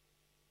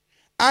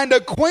and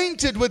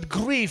acquainted with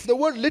grief. The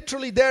word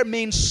literally there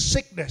means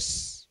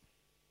sickness.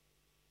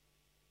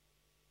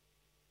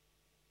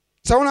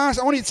 So I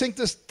want you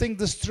to think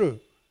this through.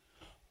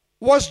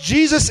 Was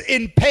Jesus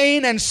in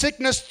pain and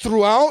sickness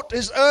throughout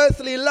his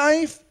earthly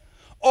life?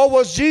 Or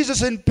was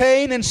Jesus in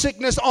pain and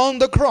sickness on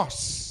the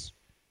cross?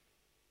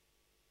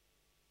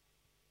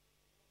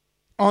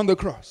 On the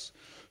cross.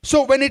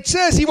 So when it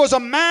says he was a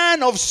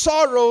man of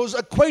sorrows,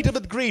 acquainted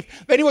with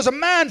grief, when he was a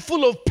man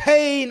full of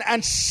pain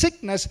and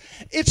sickness,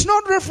 it's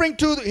not referring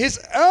to his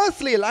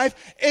earthly life,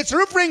 it's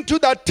referring to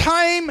the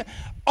time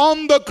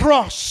on the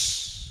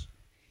cross.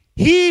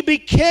 He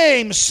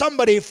became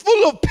somebody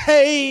full of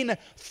pain,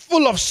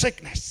 full of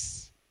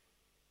sickness.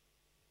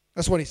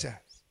 That's what he says.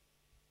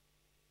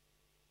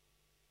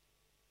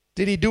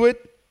 Did he do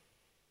it?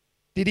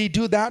 Did he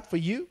do that for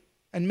you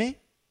and me?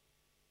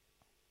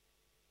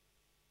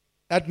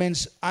 That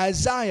means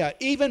Isaiah,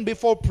 even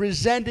before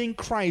presenting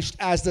Christ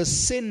as the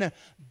sin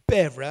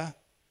bearer,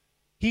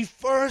 he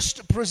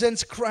first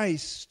presents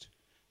Christ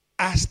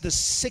as the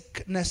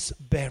sickness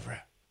bearer.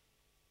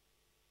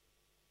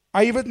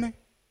 Are you with me?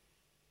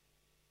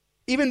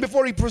 Even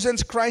before he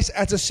presents Christ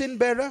as a sin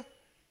bearer,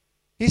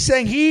 he's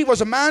saying he was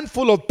a man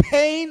full of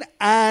pain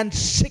and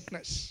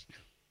sickness.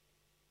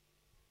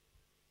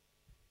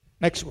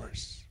 Next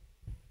verse.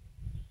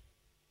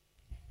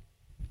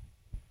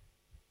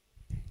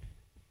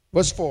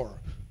 Verse 4.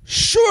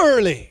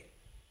 Surely.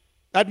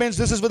 That means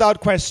this is without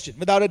question,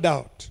 without a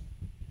doubt.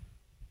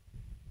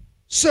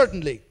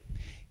 Certainly.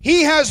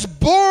 He has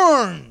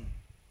borne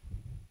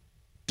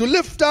to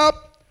lift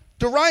up,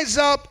 to rise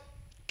up,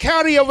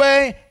 carry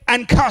away,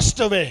 and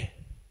cast away.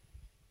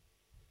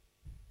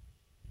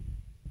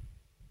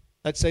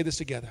 Let's say this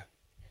together.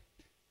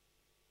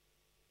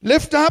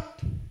 Lift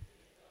up,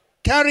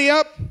 carry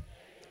up,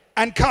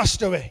 and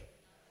cast away.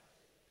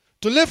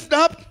 To lift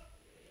up,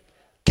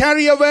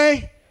 carry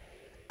away,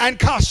 and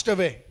cast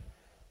away.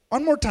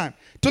 One more time.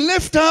 To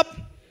lift up,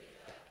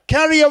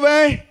 carry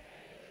away,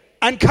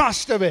 and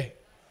cast away.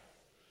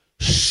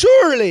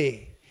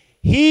 Surely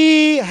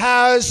he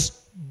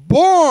has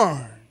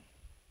borne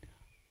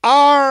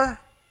our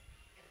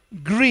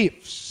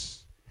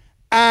griefs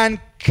and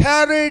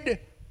carried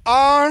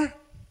our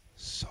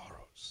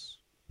sorrows.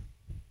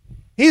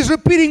 He's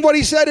repeating what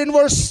he said in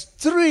verse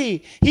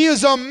 3. He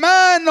is a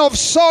man of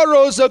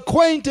sorrows,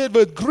 acquainted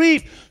with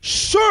grief.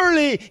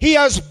 Surely he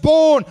has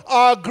borne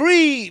our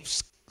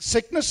griefs,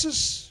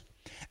 sicknesses,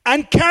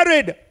 and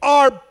carried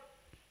our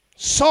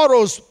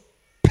sorrows,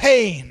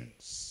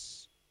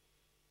 pains.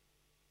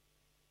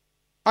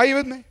 Are you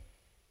with me?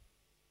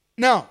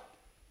 Now,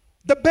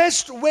 the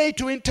best way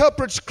to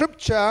interpret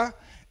Scripture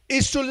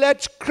is to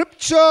let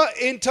Scripture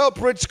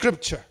interpret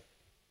Scripture.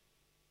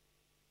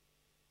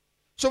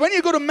 So when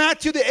you go to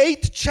Matthew, the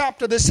 8th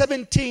chapter, the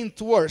 17th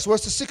verse,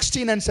 verses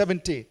 16 and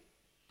 17.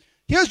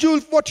 Here's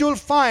what you'll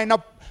find.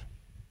 Now,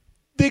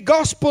 the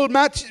gospel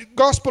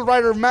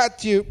writer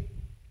Matthew,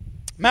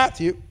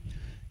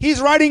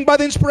 he's writing by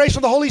the inspiration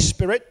of the Holy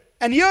Spirit.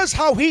 And here's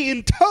how he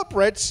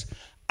interprets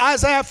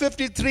Isaiah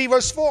 53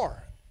 verse 4.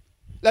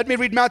 Let me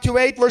read Matthew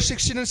 8 verse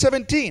 16 and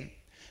 17.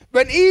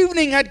 When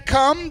evening had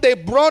come, they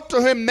brought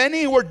to him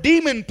many who were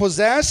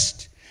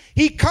demon-possessed.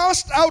 He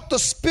cast out the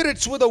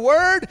spirits with a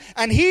word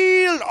and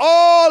healed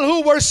all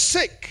who were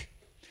sick,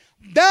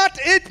 that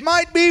it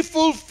might be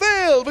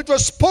fulfilled which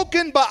was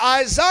spoken by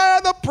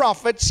Isaiah the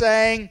prophet,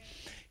 saying,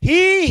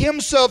 He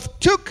himself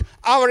took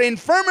our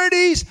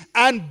infirmities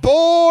and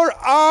bore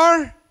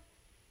our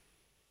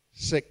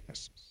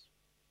sicknesses.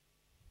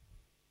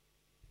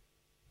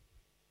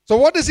 So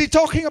what is he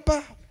talking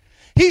about?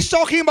 He's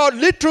talking about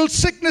literal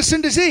sickness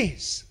and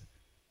disease.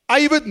 Are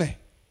you with me?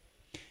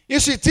 You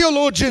see,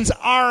 theologians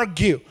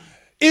argue,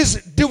 is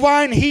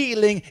divine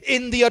healing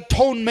in the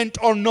atonement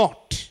or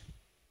not?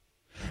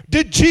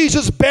 Did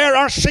Jesus bear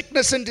our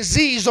sickness and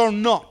disease or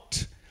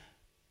not?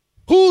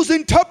 Whose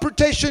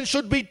interpretation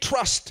should we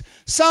trust?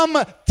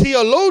 Some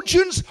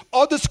theologians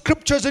or the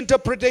Scripture's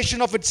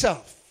interpretation of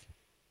itself?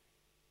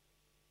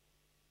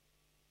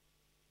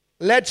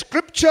 Let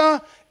Scripture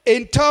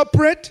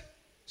interpret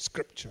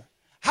Scripture.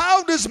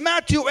 How does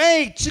Matthew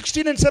 8,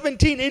 16 and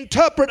 17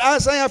 interpret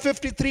Isaiah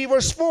 53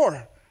 verse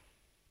 4?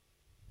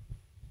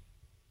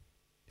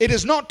 It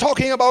is not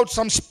talking about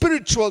some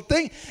spiritual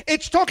thing.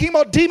 It's talking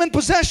about demon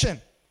possession.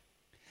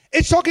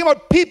 It's talking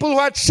about people who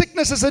had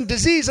sicknesses and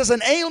diseases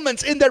and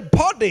ailments in their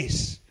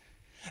bodies.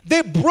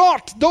 They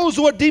brought those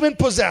who were demon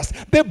possessed.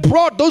 They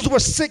brought those who were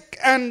sick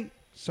and...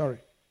 Sorry.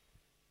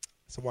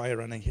 There's a wire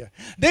running here.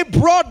 They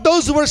brought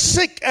those who were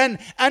sick and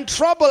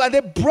trouble, and they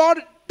brought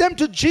them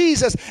to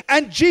Jesus.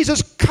 And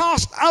Jesus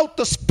cast out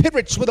the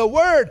spirits with a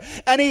word.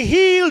 And He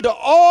healed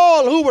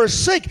all who were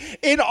sick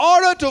in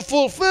order to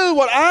fulfill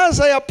what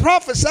Isaiah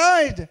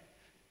prophesied.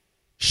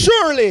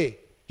 Surely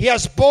He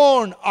has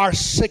borne our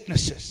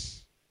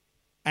sicknesses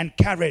and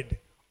carried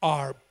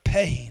our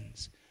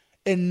pains.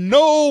 In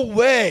no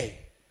way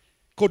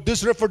could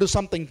this refer to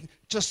something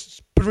just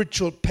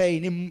spiritual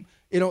pain.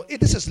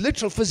 This is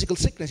literal physical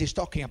sickness He's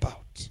talking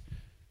about.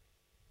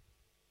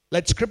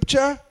 Let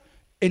Scripture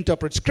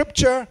interpret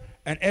Scripture,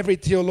 and every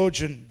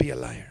theologian be a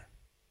liar.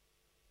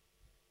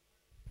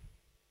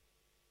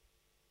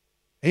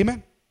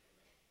 Amen.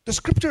 The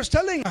Scripture is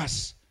telling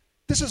us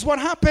this is what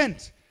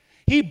happened.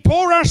 He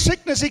bore our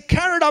sickness. He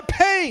carried our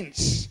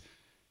pains.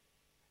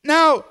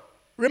 Now,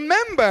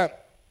 remember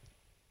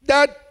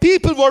that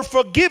people were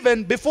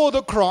forgiven before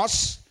the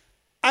cross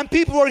and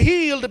people were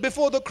healed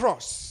before the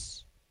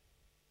cross.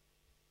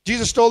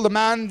 Jesus told the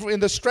man in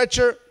the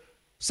stretcher,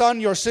 "Son,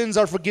 your sins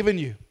are forgiven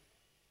you."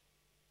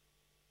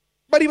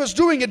 But He was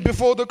doing it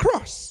before the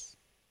cross.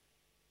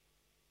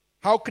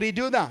 How could He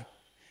do that?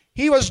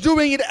 He was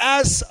doing it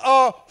as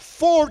a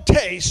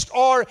foretaste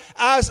or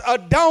as a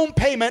down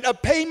payment, a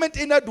payment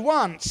in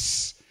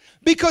advance,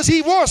 because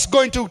He was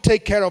going to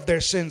take care of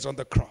their sins on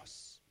the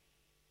cross.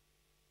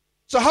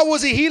 So how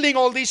was He healing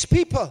all these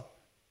people?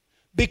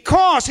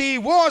 Because He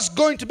was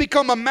going to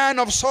become a man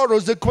of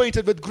sorrows,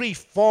 acquainted with grief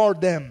for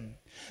them.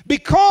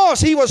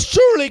 Because He was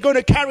surely going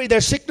to carry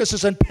their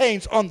sicknesses and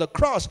pains on the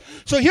cross.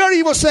 So here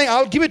He was saying,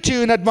 I'll give it to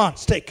you in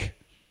advance. Take.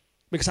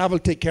 Because I will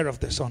take care of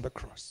this on the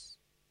cross.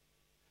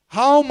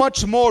 How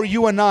much more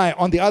you and I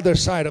on the other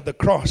side of the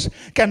cross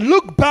can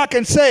look back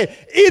and say,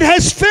 it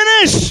has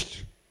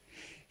finished.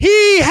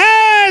 He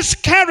has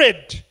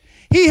carried.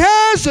 He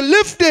has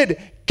lifted,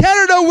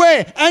 carried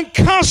away and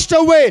cast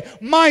away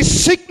my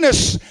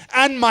sickness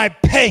and my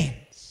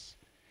pains.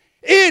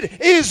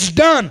 It is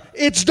done.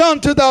 It's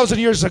done 2,000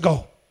 years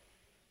ago.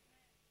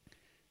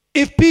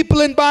 If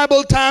people in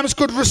Bible times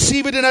could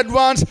receive it in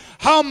advance,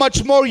 how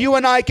much more you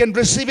and I can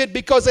receive it,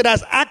 because it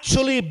has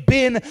actually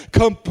been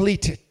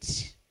completed.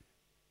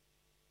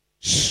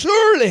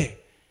 Surely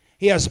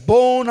He has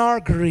borne our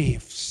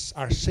griefs,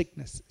 our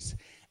sicknesses,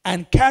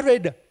 and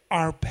carried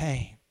our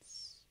pains.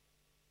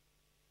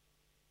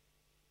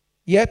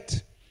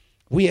 Yet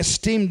we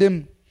esteemed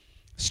Him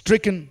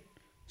stricken,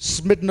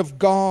 smitten of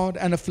God,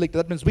 and afflicted.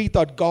 That means we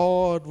thought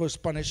God was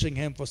punishing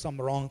Him for some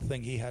wrong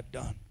thing He had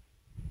done.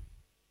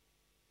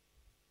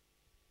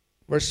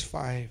 Verse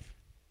 5.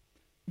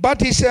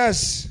 But He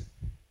says,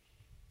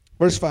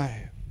 verse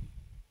 5,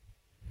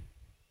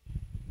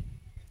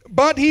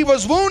 but He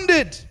was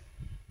wounded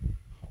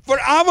for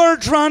our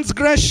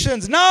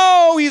transgressions.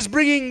 Now He's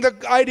bringing the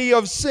idea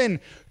of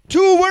sin.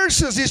 2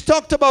 verses He's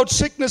talked about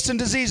sickness and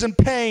disease and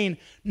pain.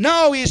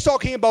 Now He's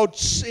talking about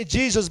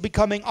Jesus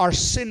becoming our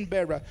sin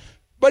bearer.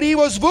 But He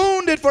was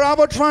wounded for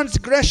our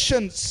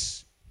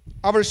transgressions,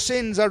 our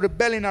sins, our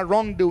rebellion, our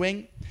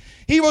wrongdoing.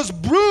 He was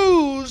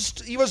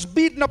bruised, He was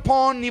beaten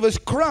upon, He was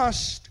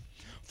crushed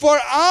for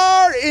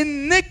our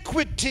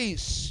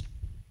iniquities,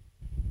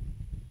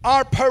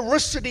 our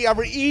perversity,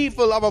 our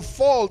evil, our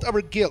fault,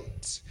 our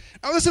guilt.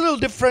 Now this is a little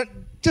different.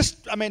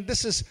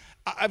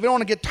 I don't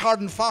want to get hard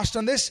and fast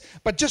on this,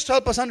 but just to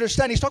help us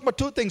understand, He's talking about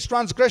 2 things,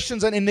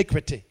 transgressions and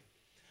iniquity.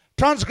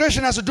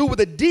 Transgression has to do with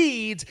the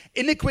deeds.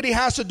 Iniquity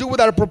has to do with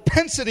our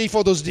propensity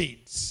for those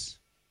deeds.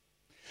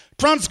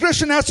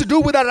 Transgression has to do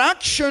with our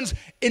actions.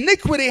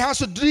 Iniquity has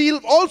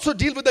to also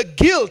deal with the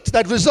guilt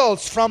that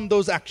results from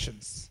those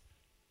actions.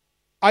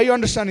 Are you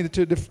understanding the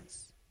 2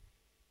 differences?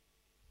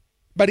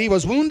 But He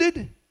was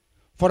wounded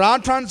for our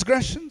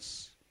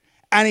transgressions,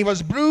 and He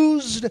was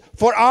bruised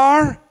for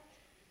our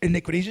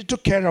iniquities. He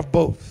took care of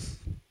both.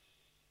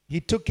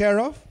 He took care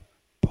of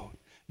both.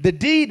 The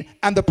deed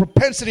and the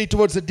propensity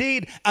towards the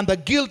deed and the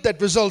guilt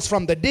that results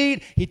from the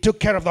deed. He took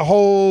care of the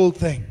whole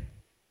thing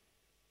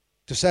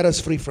to set us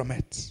free from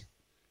it.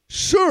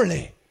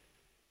 Surely.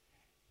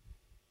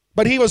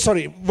 But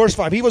verse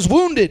 5. He was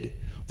wounded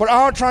for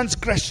our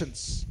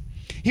transgressions.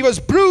 He was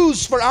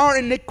bruised for our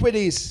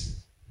iniquities.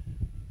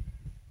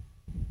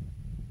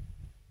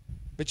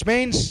 Which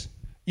means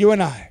you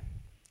and I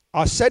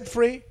are set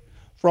free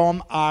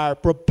from our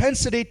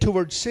propensity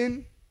towards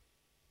sin,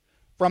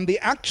 from the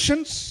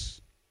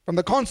actions, from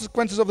the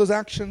consequences of those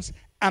actions,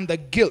 and the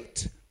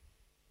guilt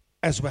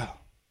as well.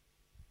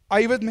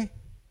 Are you with me?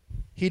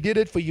 He did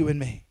it for you and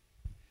me.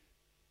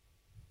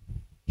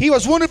 He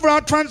was wounded for our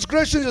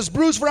transgressions, he was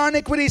bruised for our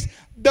iniquities.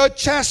 The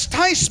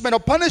chastisement or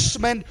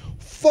punishment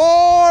for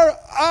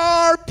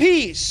our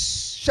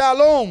peace,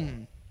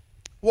 shalom,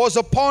 was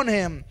upon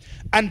him.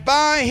 And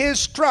by his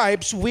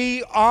stripes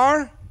we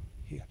are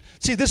healed.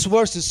 See, this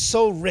verse is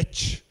so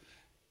rich,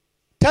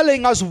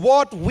 telling us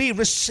what we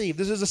receive.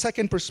 This is the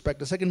second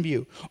perspective, second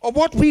view of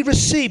what we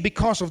receive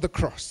because of the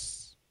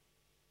cross.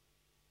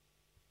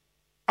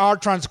 Our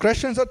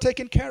transgressions are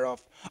taken care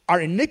of.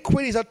 Our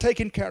iniquities are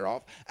taken care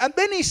of. And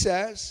then he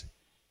says,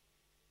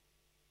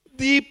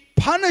 the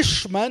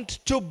punishment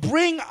to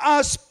bring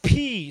us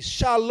peace,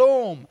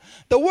 shalom.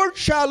 The word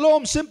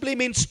shalom simply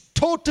means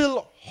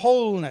total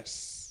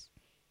wholeness.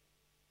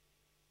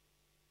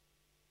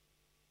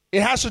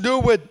 It has to do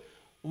with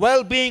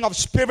well-being of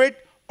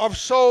spirit, of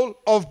soul,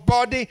 of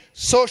body,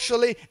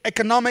 socially,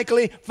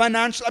 economically,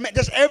 financially. I mean,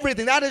 just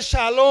everything. That is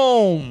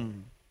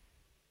shalom.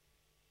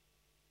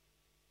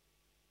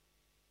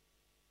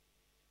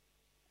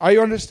 Are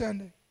you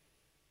understanding?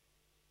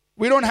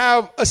 We don't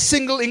have a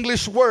single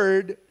English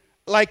word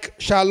like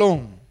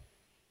shalom.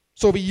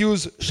 So we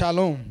use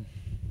shalom.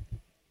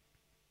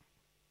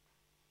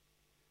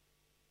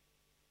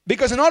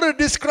 Because in order to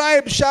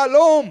describe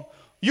shalom,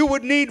 you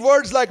would need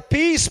words like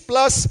peace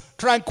plus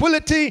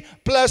tranquility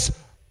plus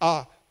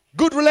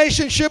good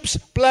relationships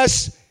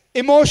plus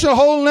emotional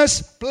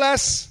wholeness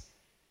plus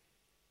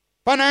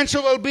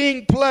financial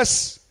well-being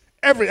plus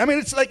everything. I mean,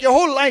 it's like your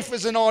whole life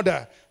is in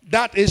order.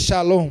 That is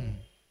shalom.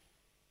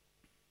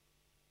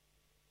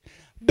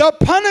 The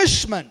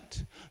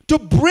punishment to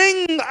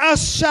bring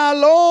us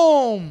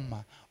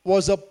shalom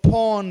was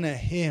upon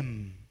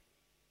him.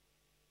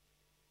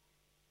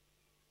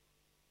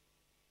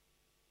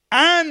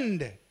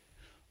 And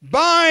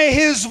by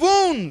his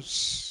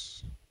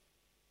wounds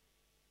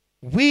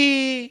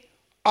we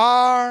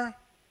are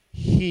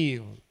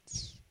healed.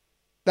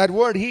 That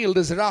word healed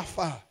is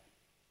Rapha.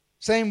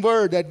 Same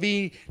word that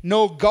we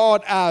know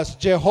God as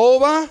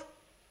Jehovah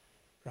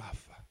Rapha.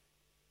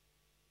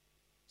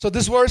 So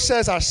this verse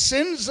says our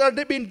sins are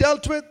being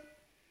dealt with.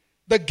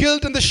 The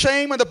guilt and the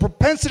shame and the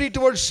propensity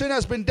towards sin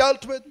has been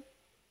dealt with.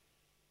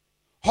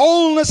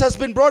 Wholeness has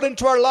been brought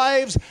into our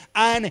lives,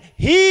 and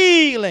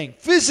healing,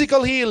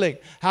 physical healing,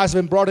 has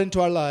been brought into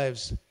our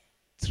lives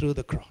through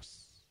the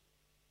cross.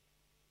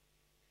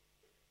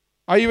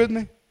 Are you with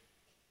me?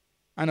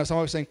 I know some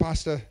of you are saying,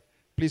 Pastor,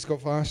 please go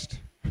fast.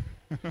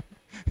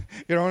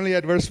 You're only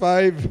at verse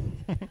 5.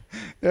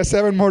 There's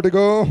 7 more to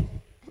go.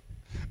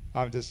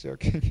 I'm just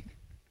joking.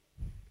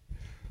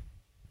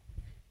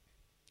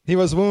 He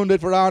was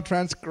wounded for our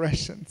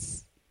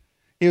transgressions.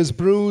 He was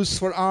bruised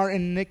for our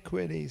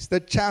iniquities.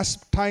 The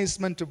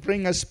chastisement to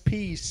bring us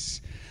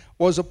peace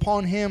was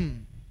upon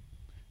him.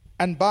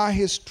 And by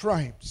his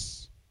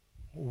stripes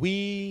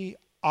we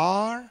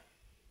are.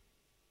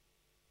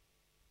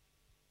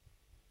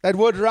 That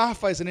word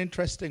Rapha is an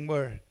interesting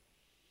word.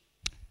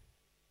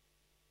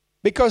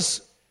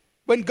 Because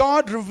when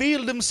God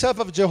revealed himself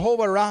of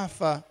Jehovah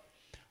Rapha,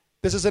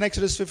 this is in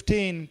Exodus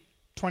 15,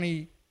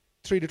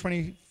 23 to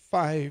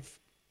 25,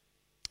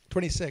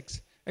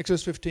 26,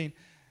 Exodus 15.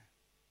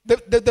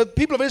 The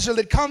people of Israel,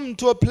 they'd come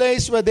to a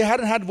place where they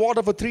hadn't had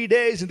water for 3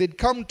 days, and they'd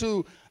come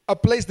to a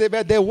place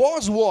where there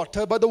was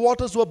water, but the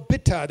waters were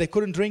bitter. They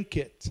couldn't drink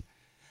it.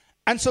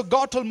 And so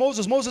God told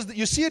Moses,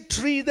 you see a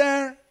tree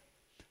there?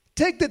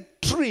 Take the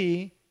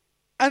tree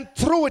and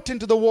throw it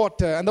into the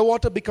water, and the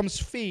water becomes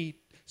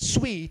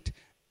sweet.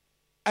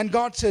 And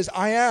God says,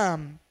 I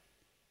am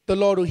the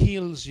Lord who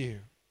heals you.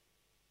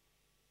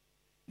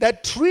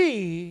 That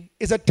tree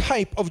is a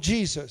type of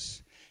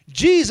Jesus.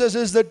 Jesus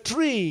is the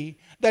tree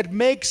that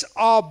makes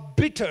our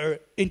bitter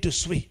into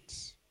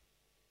sweet.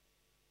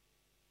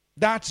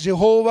 That's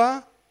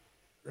Jehovah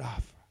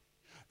Rapha.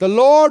 The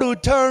Lord who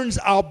turns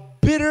our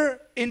bitter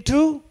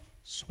into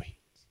sweet.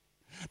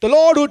 The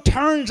Lord who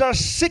turns our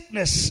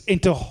sickness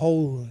into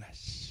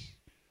wholeness.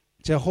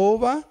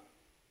 Jehovah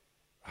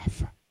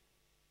Rapha.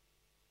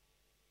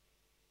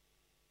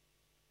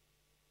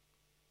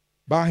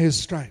 By his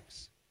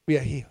stripes we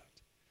are healed.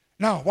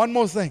 Now, one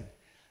more thing.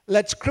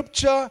 Let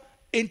Scripture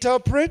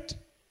interpret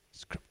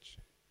Scripture.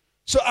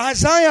 So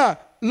Isaiah,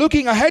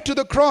 looking ahead to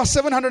the cross,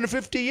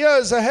 750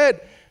 years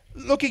ahead,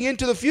 looking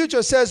into the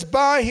future, says,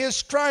 by his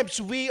stripes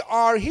we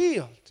are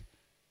healed.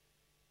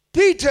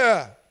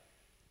 Peter,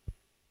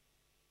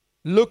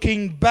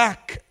 looking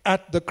back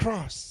at the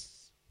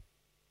cross,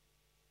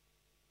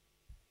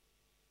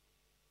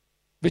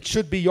 which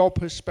should be your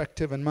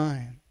perspective and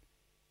mine,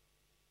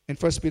 in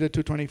 1 Peter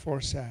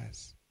 2:24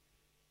 says,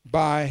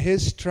 by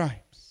his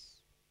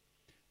stripes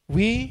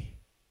we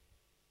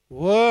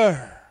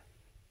were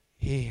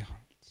healed.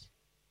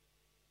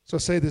 So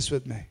say this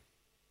with me.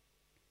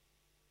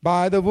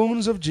 By the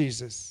wounds of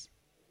Jesus,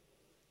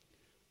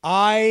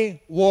 I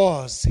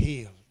was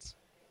healed.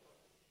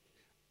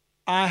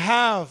 I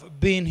have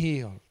been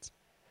healed.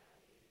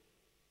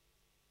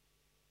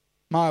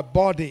 my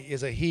body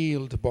is a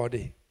healed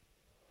body.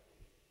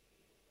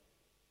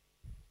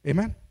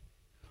 Amen?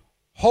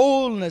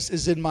 Wholeness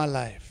is in my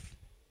life.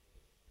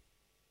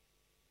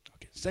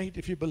 Okay, say it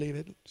if you believe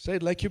it. Say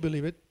it like you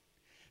believe it.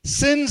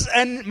 Sin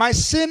and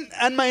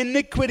my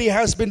iniquity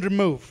has been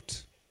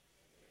removed.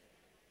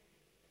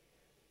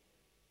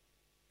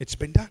 It's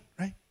been done,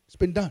 right? It's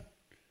been done.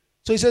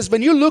 So he says,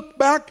 when you look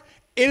back,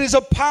 it is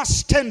a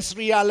past tense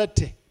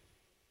reality.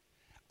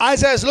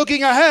 Isaiah is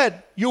looking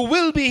ahead. You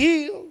will be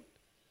healed.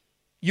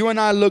 You and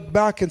I look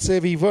back and say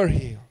we were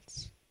healed.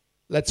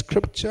 Let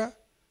Scripture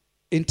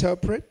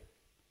interpret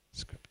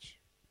Scripture.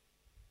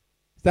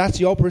 That's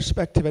your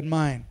perspective and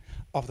mine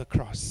of the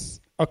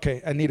cross.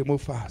 Okay, I need to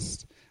move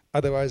fast.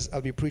 Otherwise,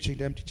 I'll be preaching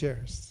to empty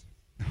chairs.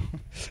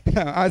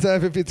 Isaiah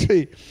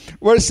 53,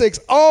 verse 6.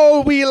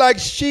 All we like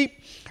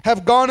sheep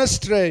have gone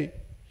astray.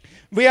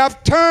 We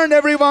have turned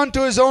everyone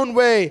to his own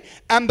way,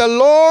 and the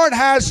Lord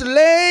has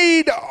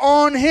laid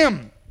on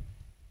him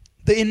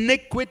the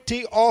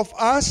iniquity of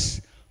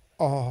us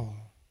all.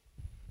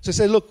 So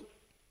say, look,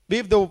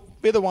 we're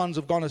the ones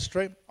who've gone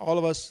astray. All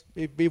of us,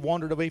 we've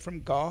wandered away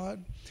from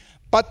God.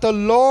 But the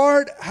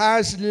Lord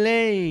has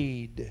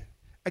laid.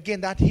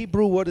 Again, that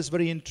Hebrew word is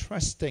very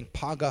interesting,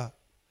 paga.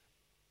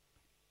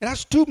 It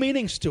has two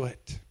meanings to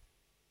it.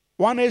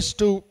 One is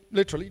to,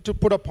 literally, to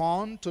put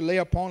upon, to lay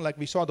upon, like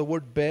we saw the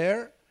word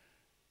bear.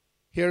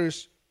 Here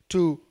is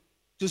to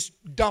just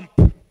dump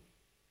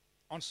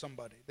on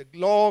somebody. The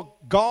Lord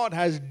God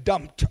has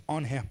dumped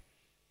on him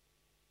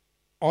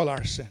all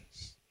our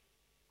sins.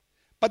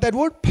 But that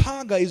word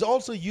paga is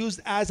also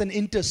used as an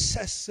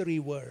intercessory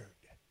word.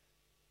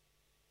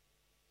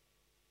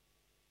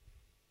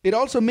 It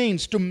also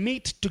means to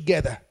meet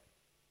together.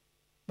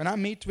 When I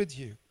meet with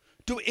you,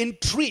 to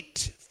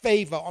entreat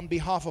favor on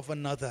behalf of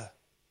another.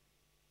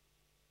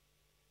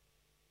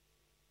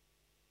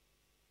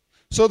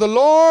 So the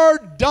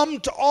Lord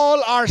dumped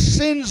all our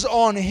sins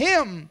on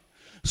him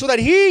so that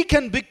he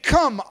can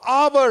become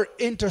our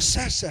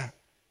intercessor.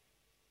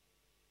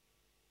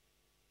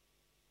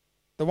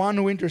 The one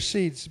who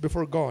intercedes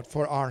before God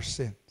for our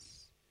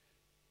sins.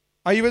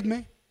 Are you with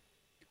me?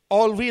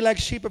 All we like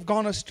sheep have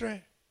gone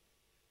astray.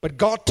 But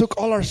God took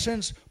all our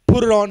sins,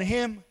 put it on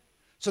him,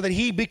 so that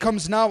he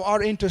becomes now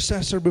our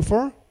intercessor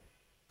before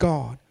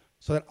God.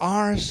 So that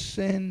our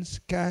sins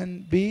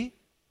can be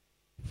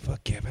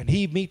forgiven.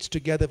 He meets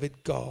together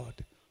with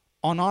God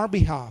on our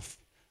behalf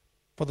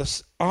for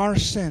our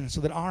sins,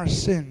 so that our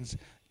sins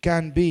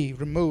can be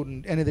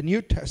removed. And in the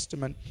New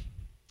Testament,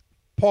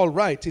 Paul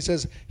writes, he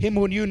says, him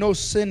who knew no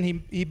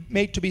sin, he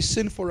made to be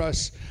sin for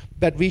us,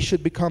 that we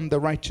should become the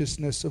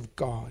righteousness of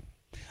God.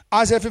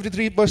 Isaiah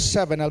 53 verse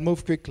 7, I'll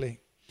move quickly.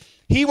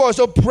 He was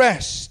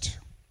oppressed.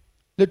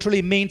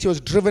 Literally means he was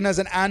driven as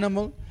an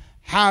animal,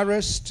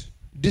 harassed,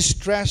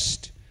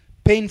 distressed,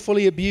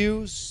 painfully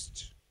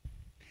abused.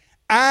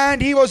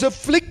 And he was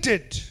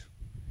afflicted.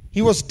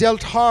 He was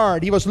dealt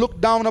hard. He was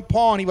looked down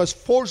upon. He was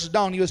forced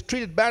down. He was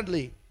treated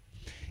badly.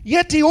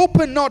 Yet he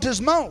opened not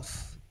his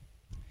mouth.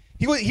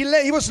 He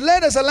was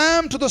led as a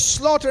lamb to the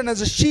slaughter, and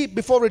as a sheep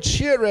before its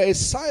shearer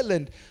is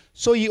silent.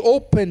 So he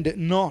opened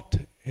not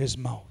his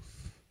mouth.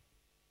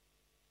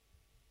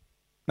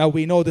 Now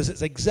we know this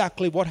is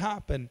exactly what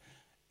happened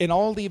in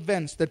all the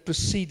events that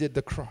preceded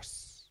the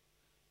cross.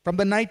 From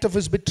the night of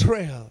his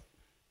betrayal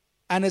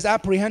and his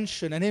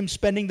apprehension and him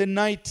spending the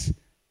night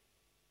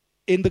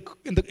in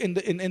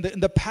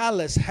the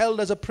palace, held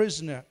as a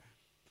prisoner,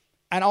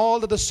 and all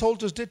that the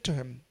soldiers did to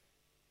him.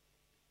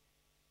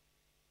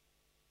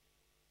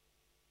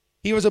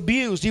 He was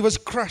abused, he was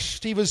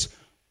crushed, he was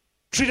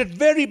treated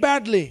very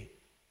badly.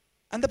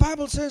 And the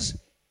Bible says,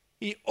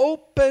 he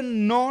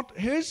opened not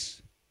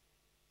his.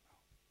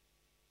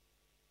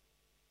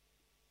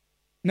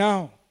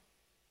 Now,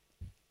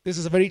 this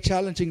is a very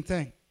challenging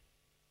thing,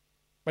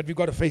 but we've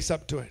got to face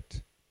up to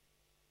it.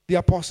 The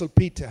Apostle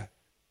Peter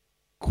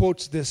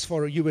quotes this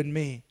for you and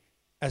me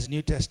as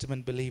New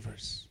Testament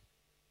believers.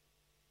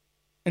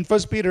 In 1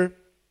 Peter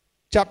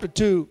chapter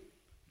 2,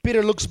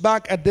 Peter looks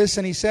back at this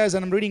and he says,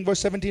 and I'm reading verse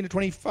 17 to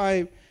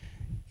 25,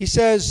 he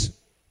says,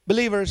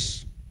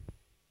 believers,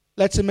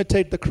 let's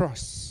imitate the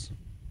cross.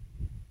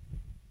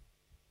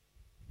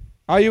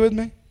 Are you with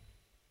me?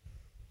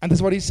 And this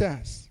is what he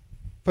says.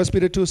 1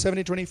 Peter 2,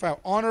 17 to 25.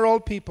 Honor all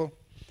people.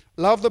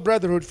 Love the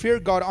brotherhood. Fear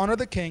God. Honor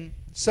the king.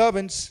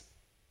 Servants,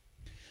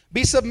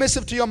 be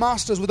submissive to your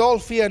masters with all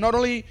fear, not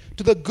only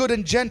to the good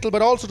and gentle,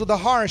 but also to the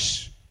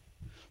harsh.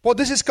 For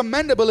this is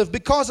commendable if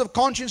because of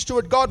conscience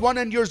toward God one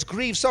endures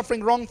grief,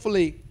 suffering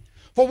wrongfully.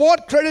 For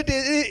what credit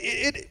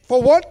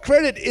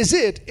is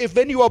it if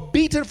when you are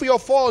beaten for your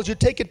faults you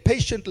take it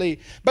patiently?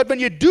 But when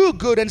you do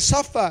good and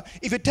suffer,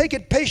 if you take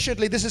it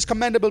patiently, this is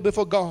commendable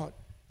before God.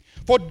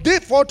 For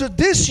to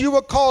this you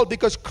were called,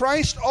 because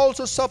Christ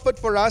also suffered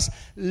for us,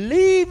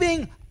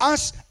 leaving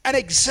us an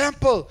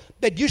example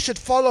that you should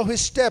follow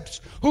his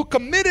steps, who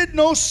committed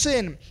no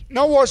sin,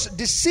 nor was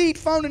deceit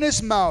found in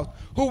his mouth,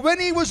 who when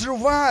he was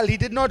reviled, he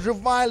did not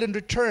revile in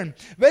return.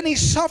 When he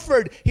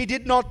suffered, he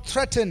did not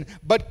threaten,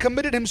 but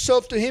committed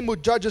himself to him who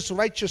judges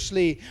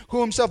righteously, who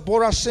himself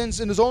bore our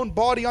sins in his own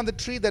body on the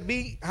tree, that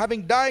we,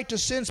 having died to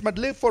sins, might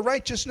live for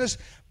righteousness,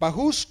 by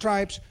whose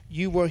stripes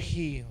you were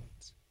healed.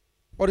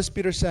 What is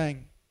Peter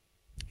saying?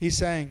 He's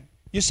saying,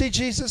 you see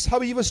Jesus, how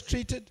he was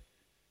treated?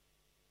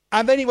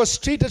 And then he was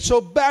treated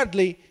so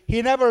badly,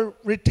 he never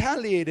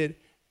retaliated.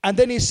 And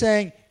then he's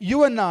saying,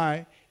 you and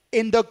I,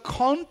 in the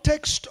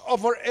context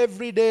of our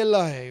everyday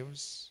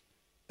lives,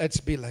 let's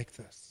be like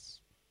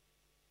this.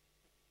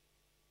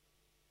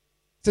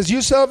 It says,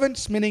 you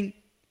servants, meaning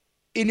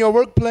in your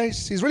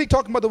workplace. He's really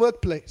talking about the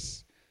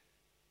workplace.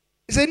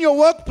 It's in your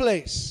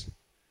workplace.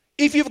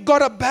 If you've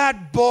got a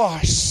bad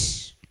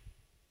boss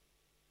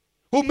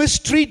who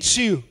mistreats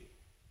you,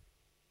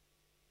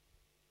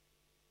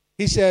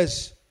 he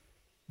says,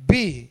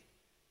 be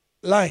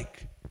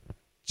like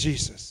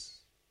Jesus.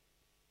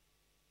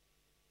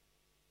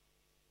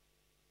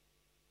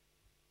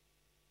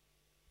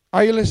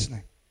 Are you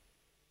listening?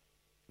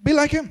 Be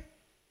like him.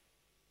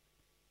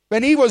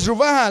 When he was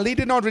reviled, he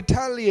did not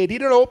retaliate. He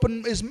didn't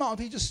open his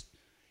mouth.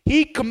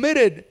 He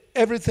committed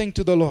everything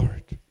to the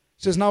Lord. He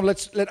says, now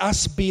let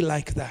us be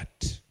like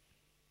that.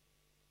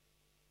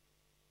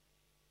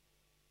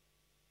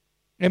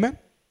 Amen?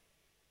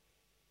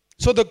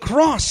 So the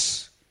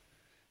cross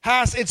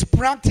has its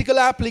practical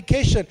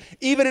application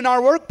even in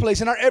our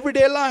workplace, in our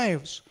everyday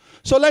lives.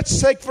 So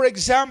let's take, for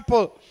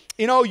example,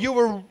 you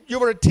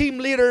were a team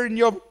leader in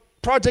your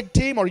project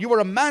team, or you were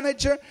a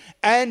manager,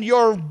 and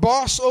your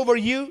boss over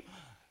you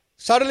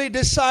suddenly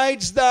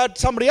decides that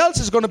somebody else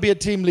is going to be a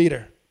team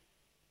leader.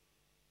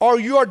 Or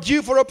you are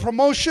due for a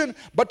promotion,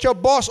 but your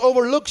boss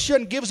overlooks you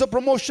and gives a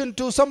promotion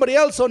to somebody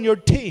else on your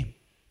team.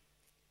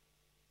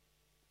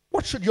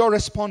 What should your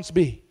response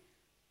be?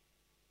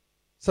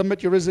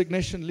 Submit your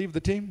resignation, leave the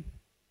team?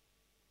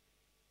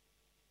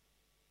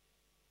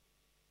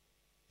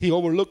 He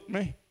overlooked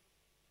me.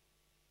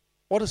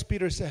 What does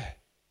Peter say?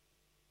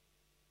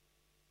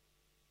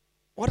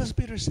 What does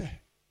Peter say?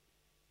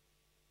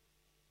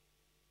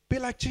 Be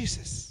like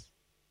Jesus.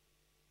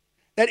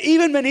 That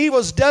even when he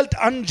was dealt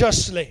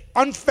unjustly,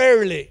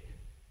 unfairly,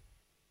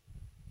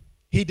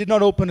 he did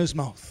not open his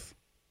mouth.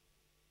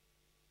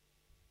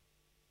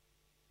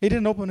 He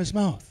didn't open his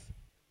mouth.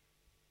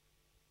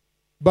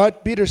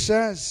 But Peter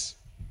says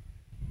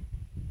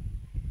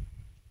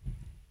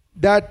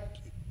that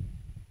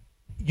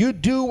you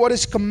do what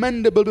is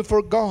commendable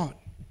before God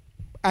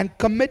and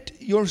commit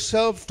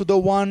yourself to the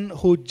one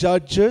who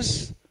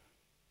judges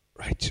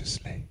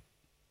righteously.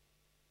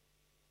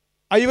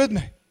 Are you with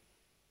me?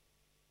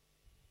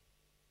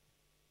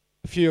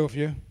 A few of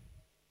you.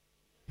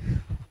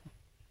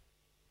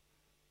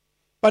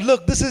 But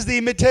look, this is the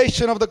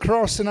imitation of the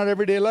cross in our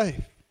everyday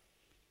life.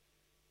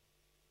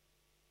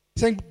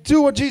 Saying,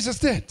 do what Jesus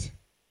did.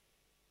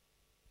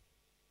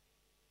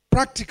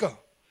 Practical.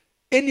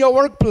 In your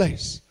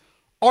workplace.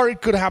 Or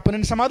it could happen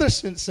in some other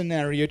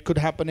scenario. It could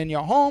happen in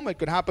your home. It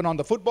could happen on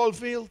the football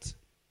field.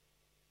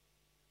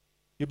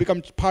 You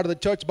become part of the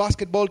church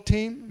basketball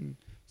team.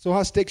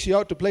 Sohas takes you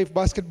out to play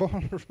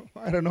basketball.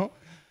 I don't know.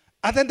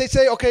 And then they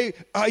say, okay,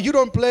 you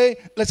don't play.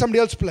 Let somebody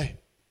else play.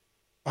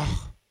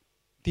 Oh,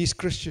 these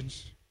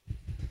Christians.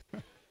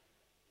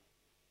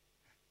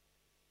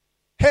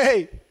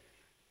 Hey,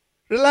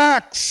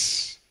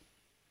 relax.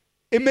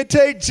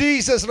 Imitate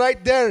Jesus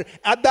right there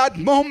at that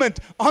moment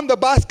on the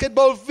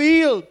basketball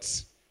field.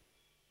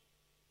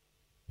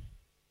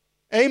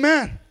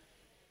 Amen.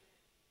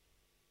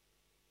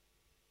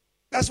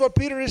 That's what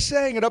Peter is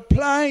saying. It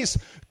applies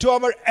to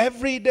our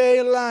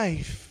everyday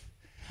life.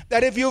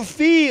 That if you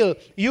feel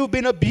you've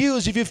been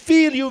abused, if you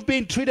feel you've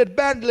been treated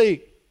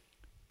badly,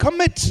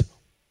 commit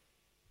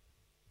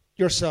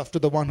yourself to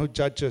the one who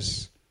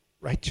judges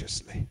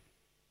righteously.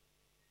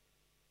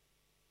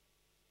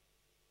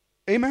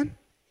 Amen?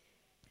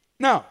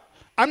 Now,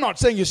 I'm not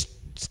saying you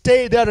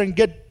stay there and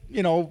get,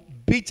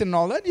 beaten and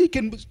all that. You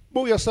can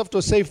move yourself to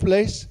a safe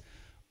place.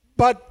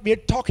 But we're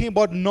talking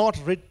about not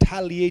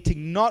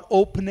retaliating, not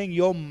opening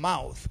your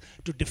mouth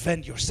to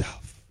defend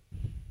yourself.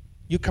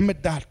 You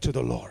commit that to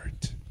the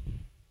Lord.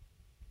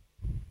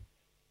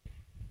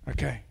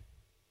 Okay.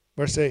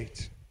 Verse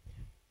 8.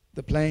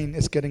 The plane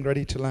is getting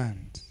ready to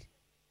land.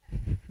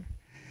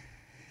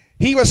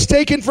 He was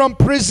taken from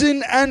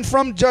prison and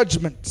from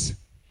judgment.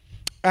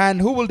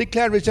 And who will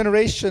declare his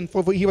generation?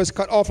 For he was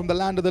cut off from the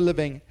land of the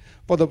living.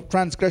 For the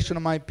transgression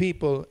of my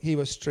people he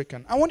was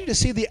stricken. I want you to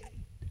see the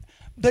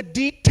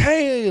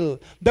detail,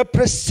 the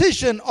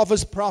precision of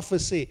his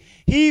prophecy.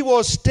 He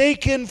was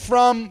taken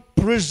from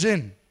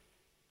prison.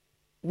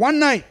 One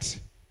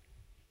night,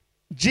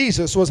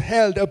 Jesus was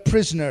held a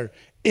prisoner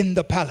in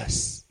the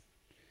palace.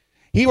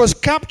 He was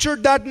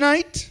captured that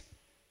night.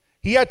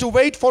 He had to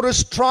wait for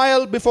his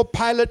trial before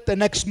Pilate the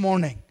next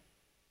morning.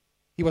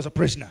 He was a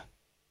prisoner.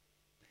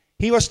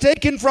 He was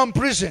taken from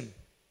prison.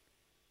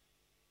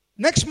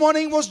 Next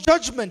morning was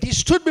judgment. He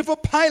stood before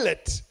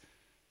Pilate.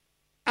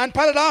 And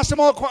Pilate asked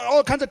him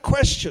all kinds of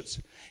questions.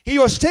 He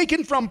was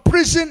taken from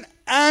prison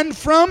and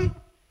from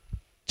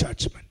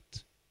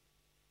judgment.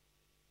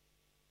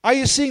 Are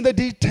you seeing the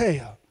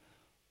detail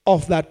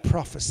of that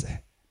prophecy?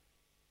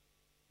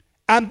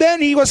 And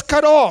then he was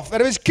cut off,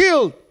 and he was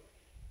killed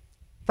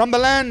from the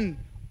land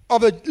of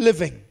the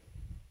living.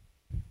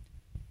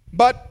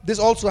 But this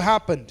also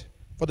happened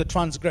for the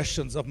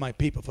transgressions of my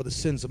people, for the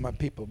sins of my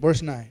people.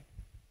 Verse 9.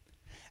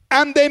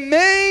 And they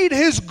made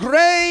his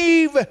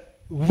grave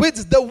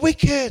with the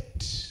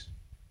wicked.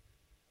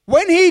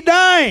 When he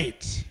died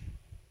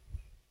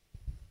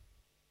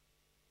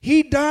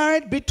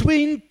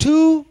between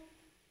two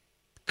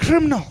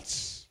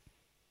criminals.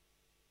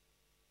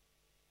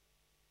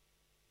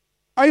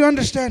 Are you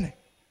understanding?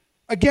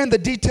 Again, the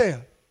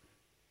detail.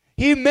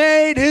 He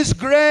made his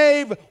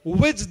grave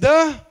with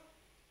the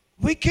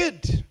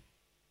wicked.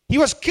 He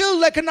was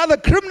killed like another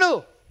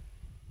criminal.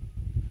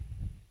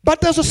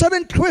 But there's a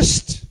sudden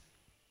twist.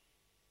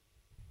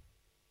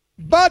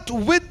 But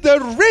with the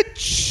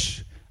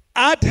rich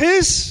at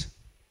his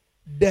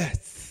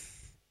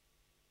death.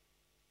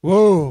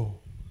 Whoa.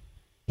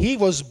 He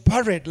was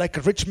buried like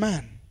a rich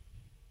man.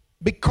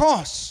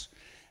 Because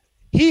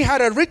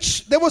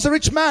there was a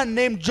rich man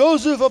named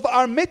Joseph of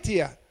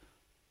Arimathea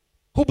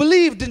who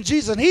believed in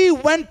Jesus. He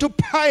went to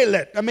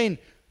Pilate.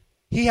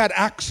 He had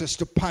access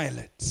to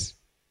Pilate.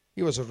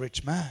 He was a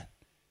rich man.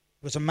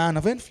 He was a man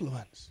of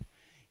influence.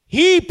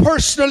 He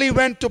personally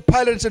went to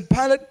Pilate and said,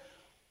 Pilate,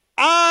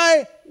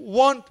 I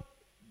want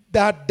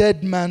that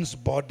dead man's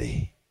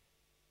body.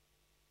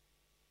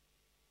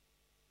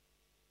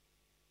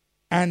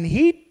 And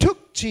he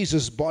took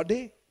Jesus'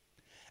 body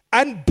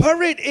and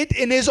buried it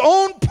in his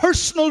own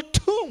personal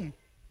tomb.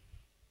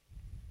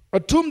 A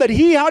tomb that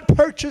he had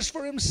purchased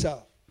for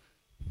himself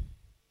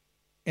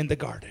in the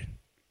garden.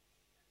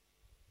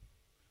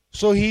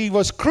 So he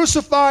was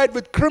crucified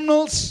with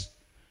criminals.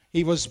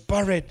 He was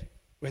buried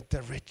with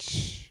the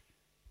rich.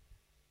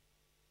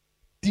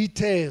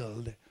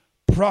 Detailed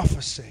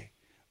prophecy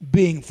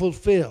being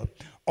fulfilled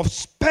of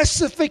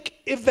specific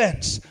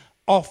events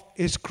of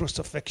his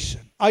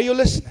crucifixion. Are you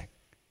listening?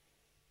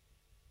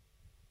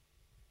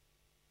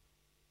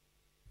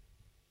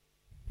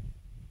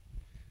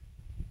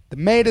 They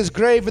made his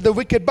grave with the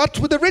wicked, but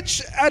with the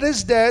rich at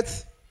his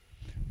death,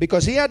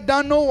 because he had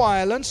done no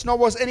violence, nor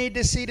was any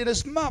deceit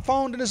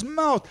found in his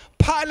mouth.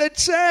 Pilate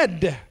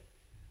said,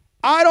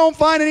 I don't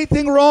find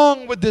anything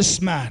wrong with this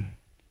man.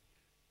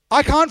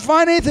 I can't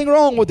find anything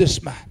wrong with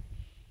this man.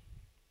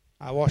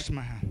 I washed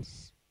my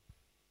hands.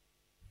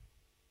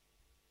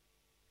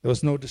 There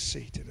was no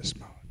deceit in his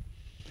mouth.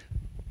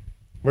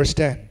 Verse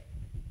 10.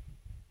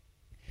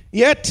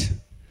 Yet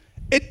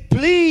it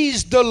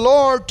pleased the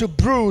Lord to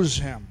bruise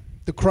him,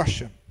 to crush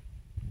him.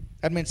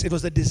 That means it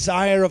was the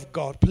desire of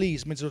God.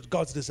 Please means it was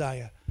God's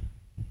desire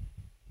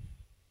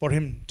for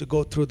him to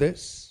go through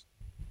this.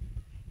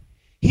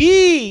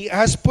 He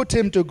has put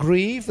him to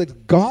grief,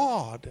 that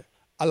God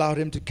allowed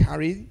him to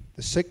carry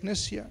the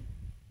sickness here.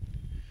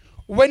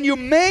 When you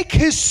make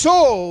his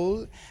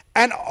soul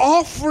an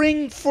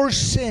offering for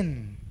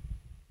sin.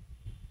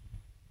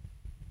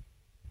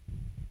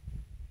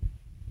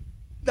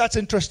 That's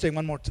interesting.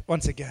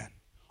 Once again.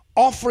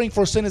 Offering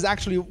for sin is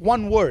actually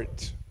one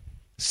word.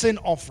 Sin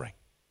offering.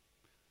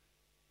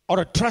 Or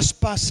a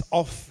trespass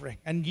offering.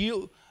 And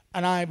you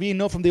and I, we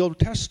know from the Old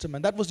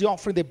Testament, that was the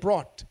offering they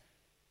brought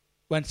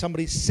when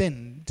somebody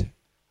sinned.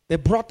 They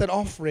brought that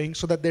offering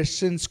so that their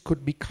sins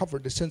could be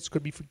covered, the sins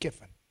could be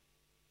forgiven.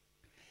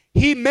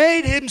 He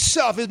made his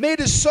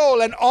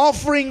soul an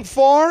offering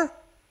for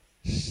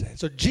sin.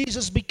 So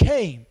Jesus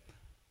became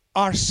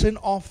our sin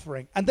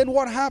offering. And then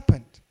what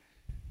happened?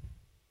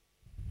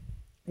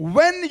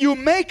 When you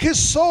make his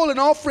soul an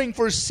offering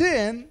for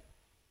sin,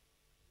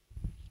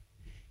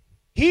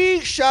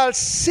 he shall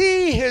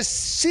see his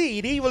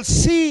seed. He will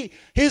see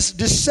his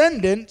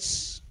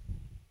descendants.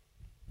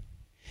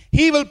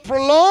 He will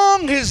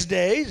prolong his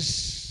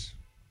days.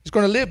 He's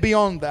going to live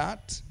beyond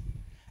that.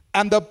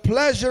 And the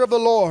pleasure of the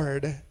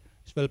Lord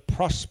will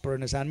prosper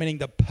in his hand. Meaning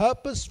the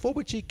purpose for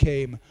which he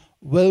came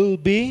will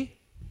be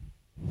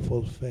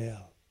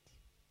fulfilled.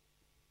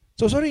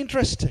 So it's very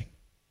interesting.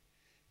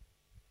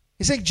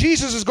 He's saying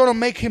Jesus is going to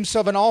make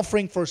himself an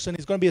offering for sin.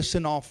 He's going to be a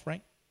sin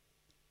offering.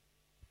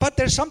 But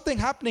there's something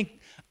happening.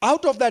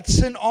 Out of that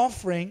sin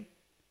offering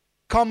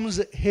comes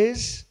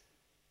his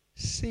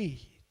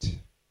seed.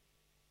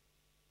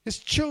 His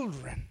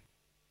children.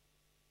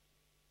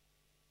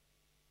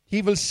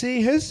 He will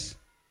see his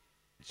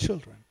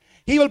children.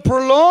 He will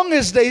prolong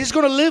his days. He's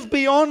going to live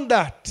beyond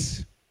that.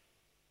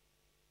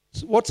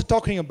 So what's it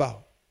talking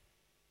about?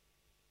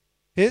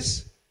 You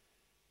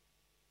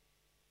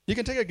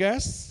can take a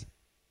guess.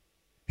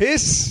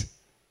 His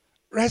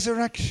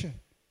resurrection.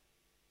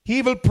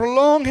 He will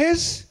prolong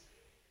his,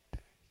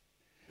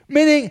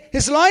 meaning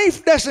his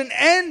life doesn't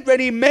end when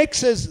he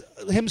makes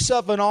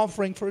himself an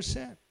offering for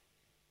sin.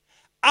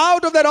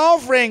 Out of that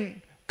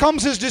offering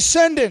comes his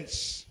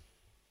descendants.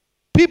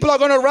 People are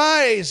going to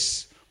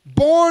rise,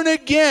 born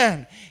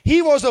again.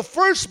 He was the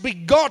first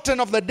begotten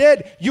of the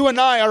dead. You and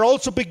I are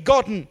also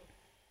begotten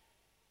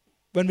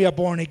when we are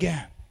born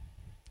again.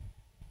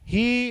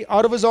 He,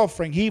 out of his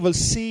offering, he will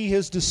see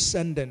his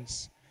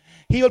descendants.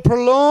 He will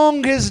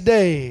prolong his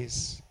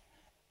days,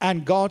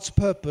 and God's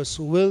purpose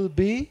will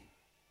be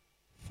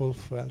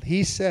fulfilled.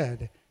 He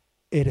said,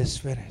 it is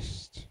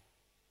finished.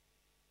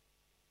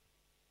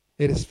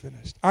 It is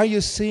finished. Are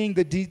you seeing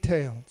the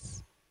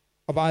details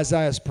of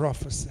Isaiah's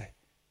prophecy?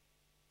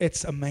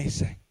 It's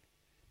amazing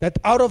that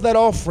out of that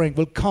offering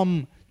will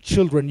come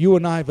children. You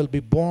and I will be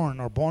born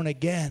or born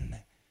again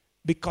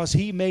because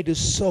he made his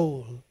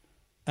soul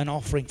an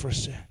offering for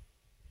sin.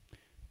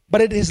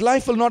 But his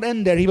life will not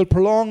end there. He will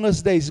prolong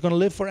his days. He's going to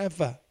live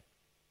forever.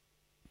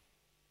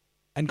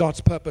 And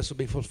God's purpose will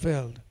be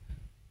fulfilled.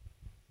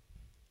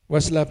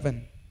 Verse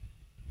 11.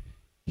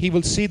 He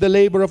will see the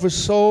labor of his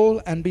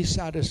soul and be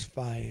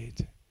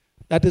satisfied.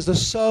 That is the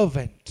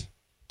servant,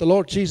 the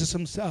Lord Jesus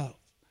himself.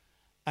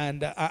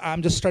 And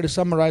I'm just trying to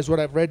summarize what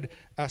I've read,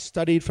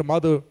 studied from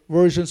other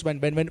versions.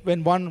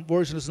 When one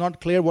version is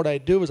not clear, what I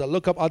do is I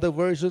look up other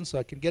versions so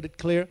I can get it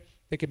clear.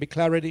 There can be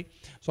clarity.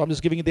 So I'm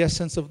just giving you the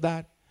essence of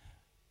that.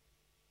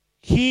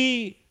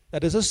 He,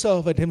 that is a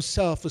servant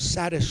himself, is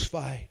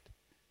satisfied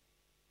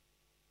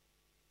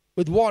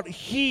with what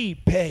he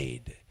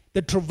paid,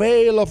 the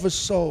travail of his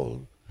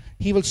soul.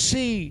 He will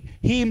see,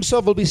 he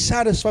himself will be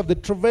satisfied with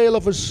the travail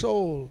of his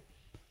soul.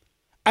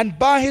 And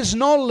by his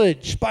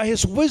knowledge, by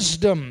his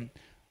wisdom,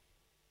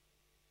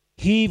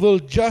 he will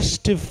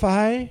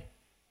justify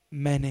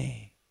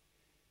many.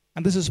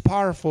 And this is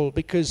powerful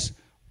because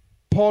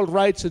Paul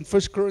writes in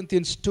 1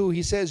 Corinthians 2,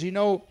 he says,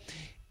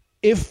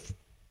 if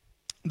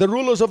the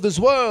rulers of this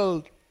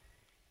world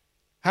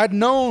had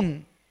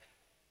known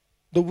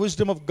the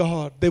wisdom of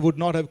God, they would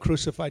not have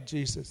crucified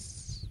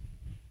Jesus.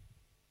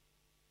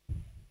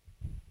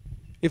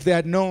 If they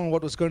had known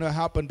what was going to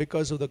happen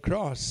because of the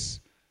cross,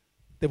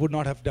 they would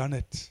not have done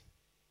it.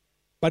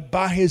 But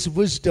by his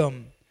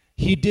wisdom,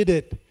 he did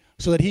it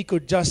so that he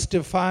could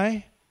justify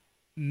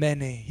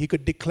many. He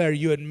could declare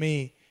you and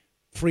me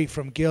free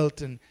from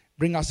guilt and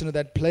bring us into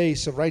that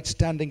place of right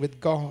standing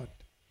with God.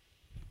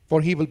 For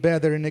he will bear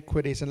their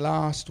iniquities. And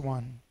last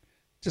one.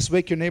 Just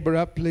wake your neighbor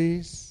up,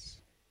 please.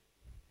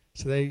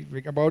 So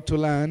we're about to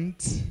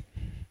land.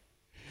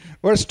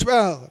 Verse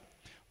 12.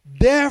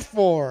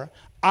 Therefore,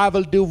 I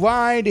will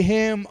divide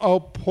him a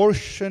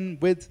portion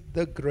with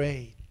the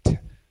great.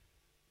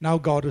 Now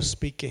God is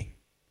speaking.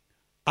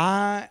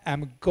 I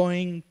am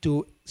going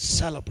to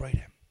celebrate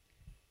him.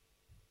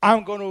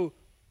 I'm going to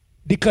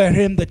declare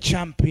him the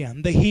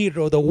champion, the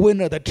hero, the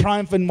winner, the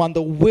triumphant one,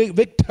 the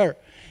victor.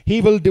 He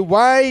will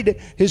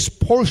divide his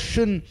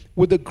portion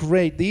with the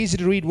great. The easy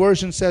to read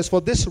version says,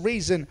 for this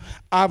reason,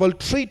 I will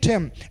treat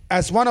him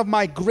as one of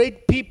my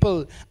great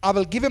people. I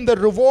will give him the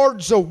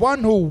rewards of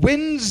one who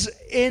wins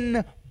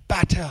in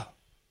battle.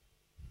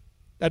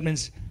 That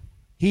means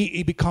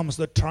he becomes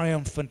the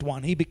triumphant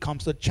one. He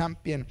becomes the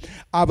champion.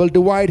 I will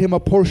divide him a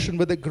portion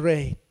with the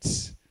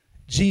great.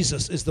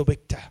 Jesus is the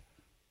victor.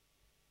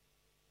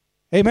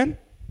 Amen?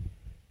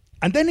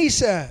 And then he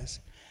says,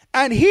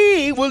 and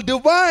he will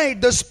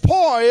divide the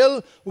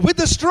spoil with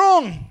the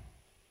strong.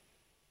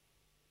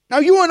 Now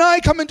you and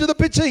I come into the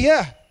picture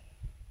here.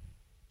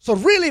 So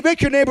really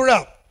wake your neighbor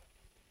up.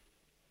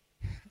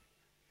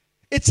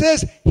 It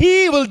says,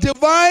 he will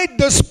divide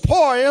the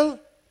spoil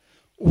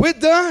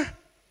with the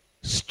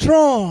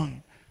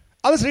strong.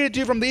 I'll just read it to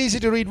you from the easy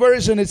to read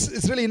version.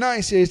 It's really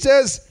nice here. It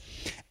says,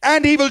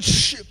 and he will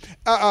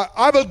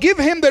I will give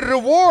him the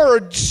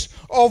rewards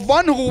of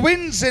one who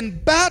wins in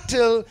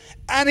battle,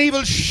 and he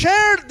will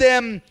share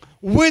them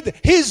with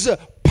his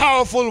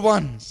powerful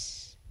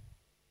ones.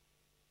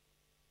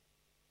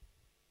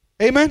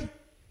 Amen?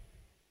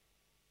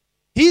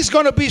 He's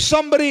going to be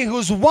somebody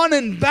who's won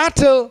in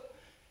battle.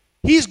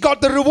 He's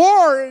got the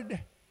reward,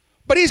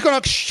 but he's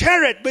going to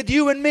share it with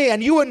you and me,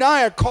 and you and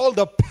I are called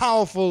the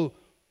powerful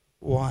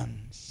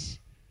ones.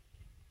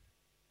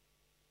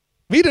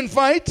 We didn't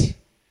fight.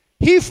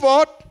 He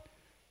fought,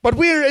 but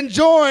we're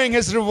enjoying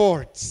his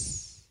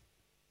rewards.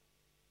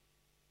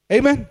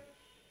 Amen.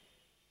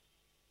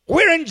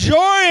 We're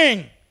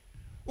enjoying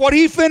what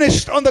he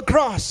finished on the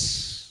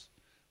cross.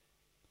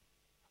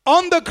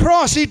 On the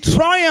cross, he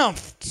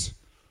triumphed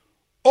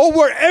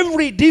over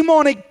every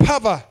demonic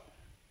power.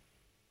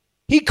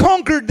 He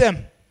conquered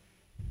them.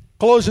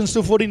 Colossians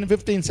 2:14 and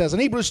 15 says,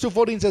 and Hebrews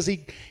 2:14 says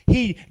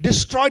he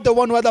destroyed the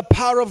one who had the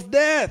power of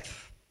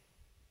death.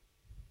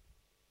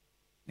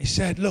 He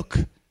said, look,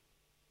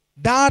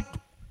 that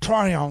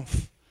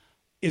triumph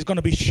is going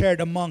to be shared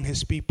among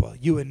his people,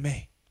 you and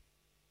me.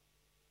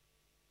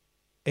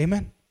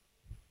 Amen.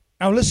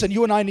 Now listen,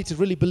 you and I need to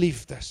really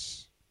believe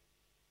this.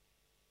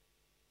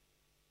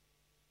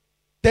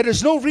 There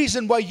is no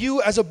reason why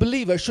you as a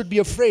believer should be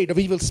afraid of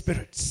evil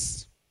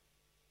spirits.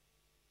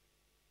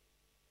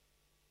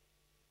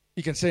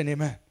 You can say an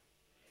amen.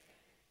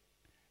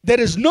 There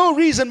is no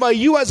reason why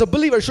you as a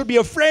believer should be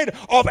afraid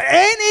of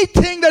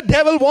anything the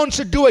devil wants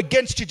to do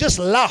against you. Just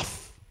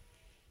laugh.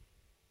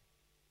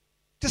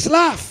 Just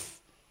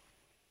laugh.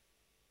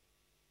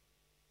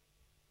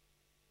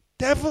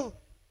 Devil,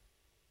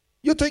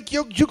 you think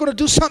you're going to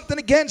do something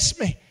against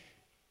me?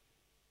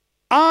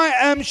 I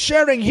am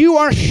sharing, you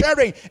are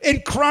sharing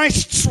in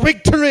Christ's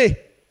victory.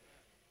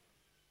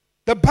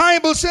 The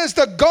Bible says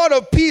the God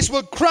of peace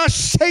will crush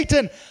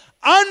Satan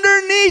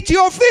underneath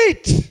your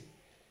feet.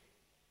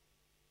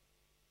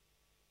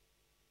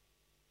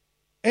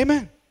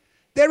 Amen.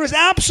 There is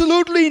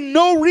absolutely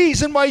no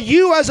reason why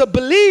you as a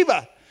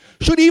believer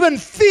should even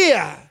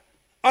fear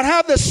or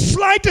have the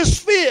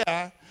slightest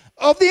fear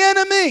of the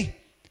enemy.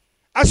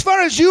 As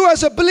far as you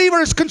as a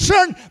believer is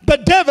concerned, the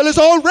devil is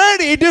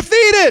already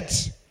defeated.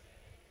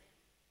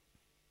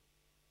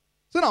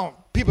 So now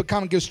people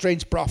come and give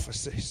strange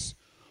prophecies.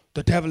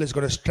 The devil is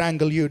going to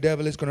strangle you. The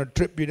devil is going to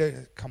trip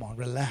you. Come on,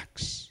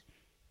 relax.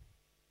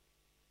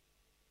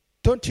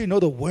 Don't you know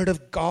the word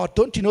of God?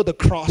 Don't you know the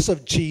cross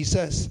of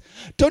Jesus?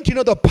 Don't you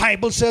know the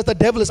Bible says the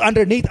devil is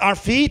underneath our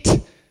feet?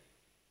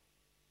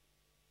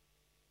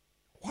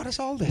 What is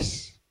all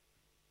this?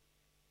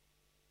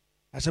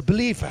 As a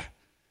believer,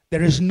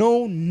 there is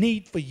no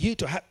need for you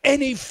to have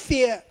any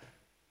fear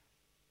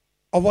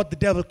of what the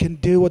devil can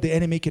do, what the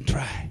enemy can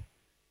try.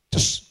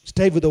 Just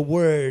stay with the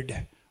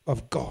word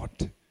of God.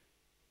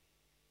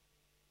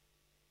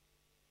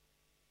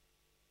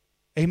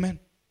 Amen.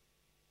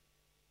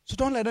 So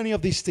don't let any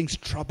of these things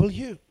trouble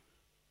you.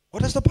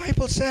 What does the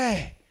Bible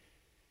say?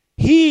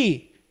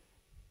 He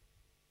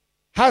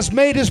has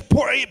made his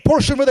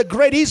portion with a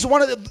great. He's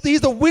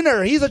the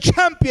winner. He's a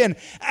champion.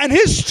 And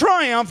his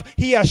triumph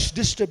he has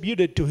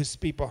distributed to his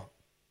people.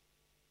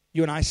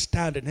 You and I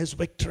stand in his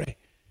victory.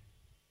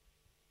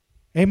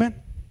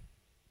 Amen.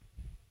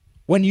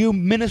 When you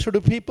minister to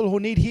people who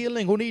need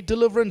healing, who need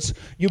deliverance,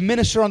 you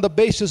minister on the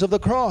basis of the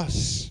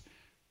cross.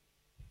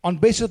 On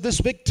basis of this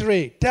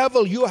victory.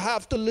 Devil, you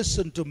have to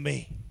listen to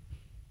me.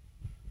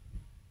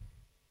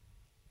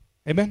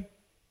 Amen.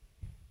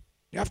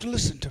 You have to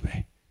listen to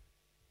me.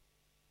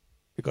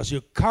 Because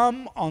you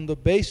come on the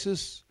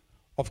basis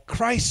of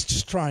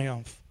Christ's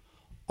triumph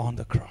on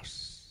the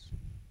cross.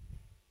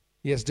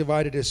 He has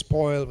divided his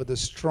spoil with the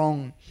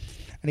strong,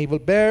 and he will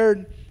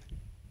bear,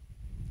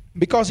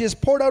 because he has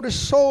poured out his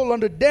soul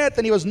unto death,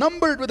 and he was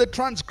numbered with the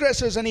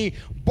transgressors, and he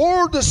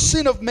bore the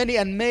sin of many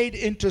and made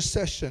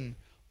intercession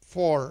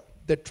for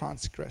the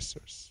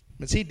transgressors.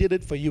 Because he did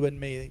it for you and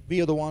me.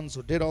 We are the ones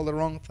who did all the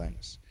wrong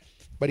things.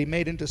 But he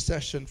made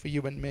intercession for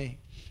you and me.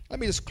 Let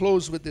me just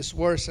close with this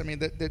verse. I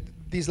mean,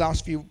 these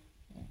last few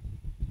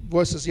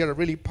verses here are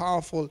really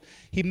powerful.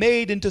 He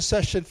made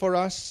intercession for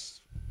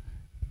us.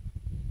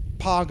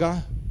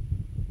 Paga.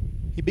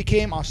 He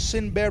became our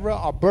sin bearer,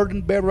 our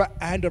burden bearer,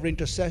 and our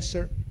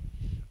intercessor.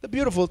 The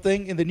beautiful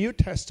thing in the New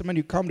Testament,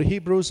 you come to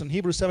Hebrews, and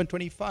Hebrews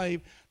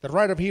 7:25, the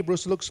writer of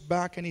Hebrews looks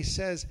back and he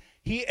says,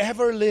 he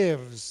ever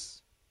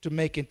lives to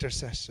make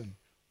intercession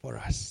for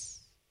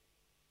us.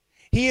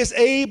 He is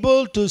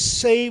able to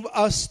save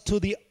us to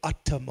the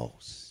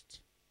uttermost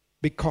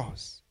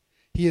because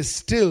he is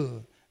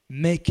still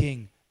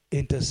making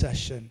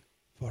intercession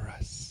for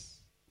us.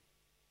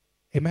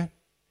 Amen.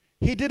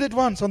 He did it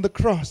once on the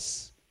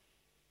cross,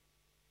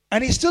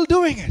 and he's still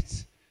doing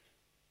it.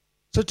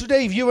 So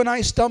today, if you and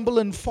I stumble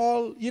and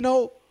fall,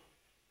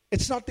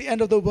 it's not the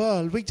end of the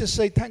world. We just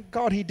say, thank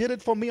God he did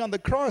it for me on the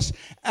cross,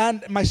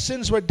 and my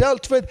sins were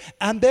dealt with,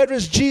 and there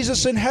is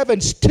Jesus in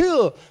heaven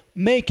still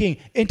making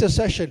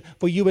intercession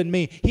for you and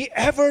me. He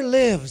ever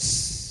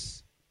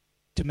lives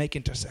to make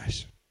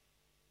intercession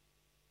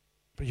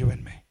for you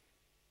and me.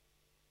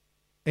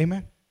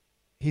 Amen?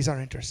 He's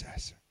our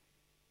intercessor.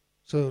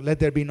 So let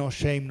there be no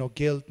shame, no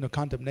guilt, no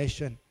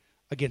condemnation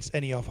against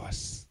any of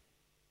us.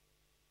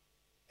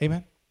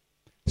 Amen?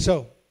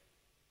 So,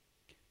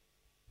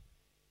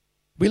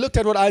 we looked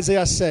at what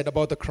Isaiah said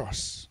about the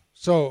cross.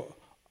 So,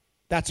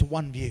 that's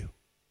one view.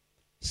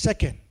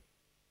 Second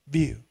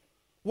view.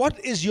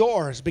 What is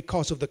yours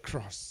because of the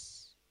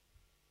cross?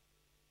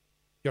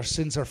 Your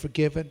sins are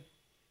forgiven.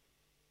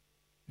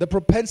 The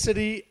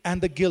propensity and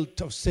the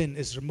guilt of sin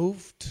is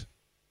removed.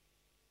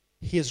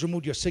 He has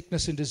removed your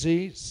sickness and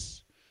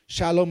disease.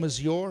 Shalom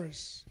is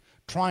yours.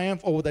 Triumph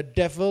over the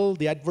devil,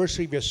 the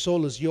adversary of your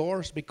soul, is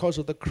yours because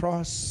of the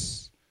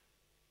cross.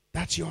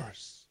 That's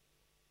yours.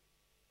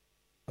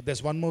 But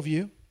there's one more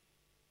view.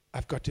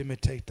 I've got to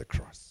imitate the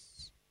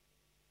cross.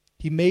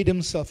 He made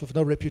himself of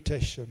no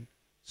reputation.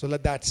 So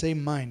let that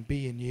same mind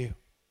be in you.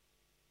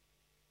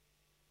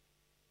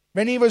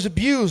 When he was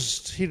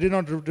abused, he did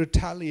not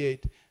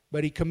retaliate,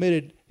 but he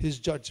committed his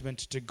judgment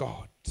to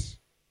God.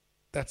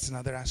 That's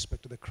another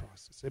aspect of the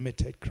cross. It's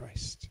imitate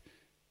Christ.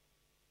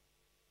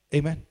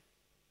 Amen.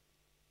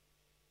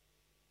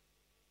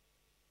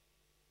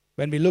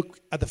 When we look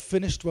at the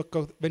finished work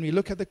when we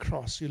look at the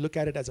cross, you look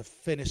at it as a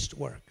finished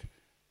work.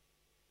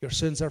 Your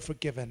sins are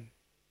forgiven.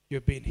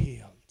 You've been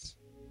healed.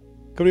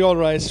 Could we all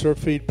rise to our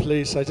feet,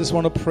 please? I just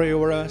want to pray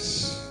over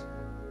us.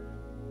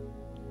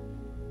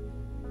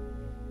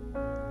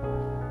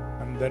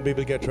 And then we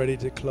will get ready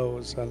to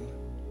close.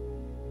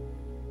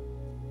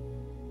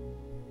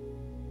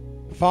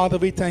 Father,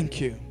 we thank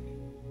you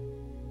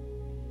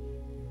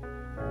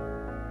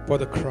for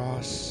the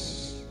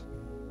cross.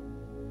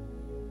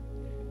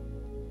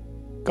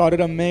 God,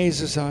 it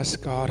amazes us,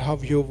 God, how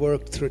you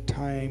worked through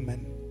time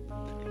and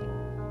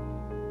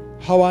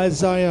how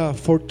Isaiah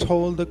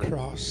foretold the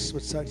cross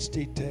with such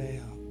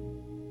detail.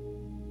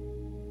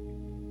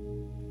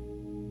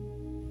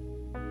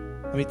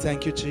 And we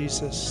thank you,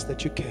 Jesus,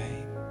 that you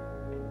came.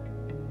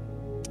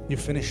 You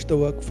finished the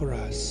work for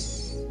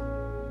us.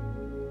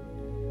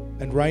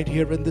 And right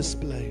here in this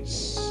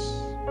place,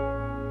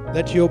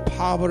 let your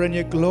power and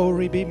your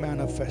glory be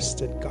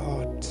manifested,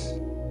 God.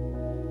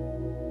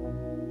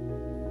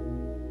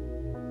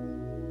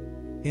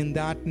 In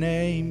that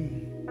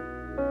name,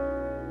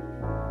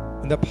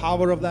 in the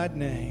power of that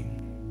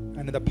name,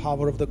 and in the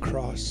power of the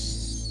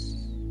cross,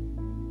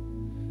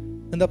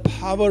 in the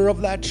power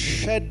of that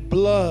shed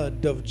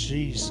blood of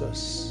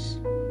Jesus,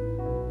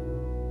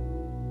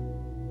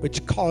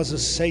 which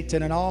causes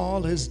Satan and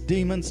all his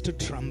demons to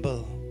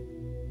tremble,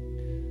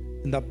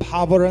 in the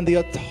power and the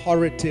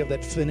authority of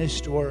that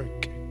finished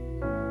work,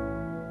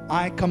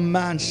 I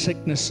command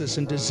sicknesses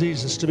and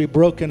diseases to be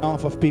broken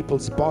off of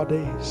people's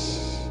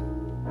bodies.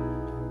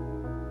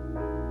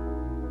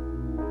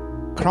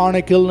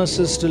 Chronic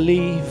illnesses to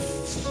leave.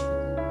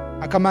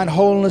 I command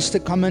wholeness to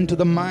come into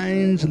the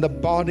minds and the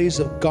bodies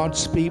of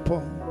God's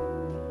people.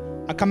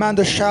 I command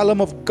the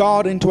shalom of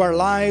God into our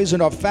lives,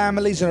 into our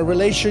families, into our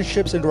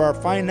relationships, into our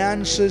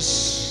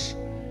finances.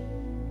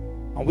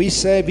 And we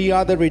say we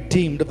are the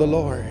redeemed of the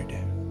Lord.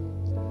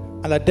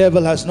 And the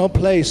devil has no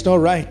place, no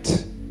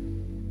right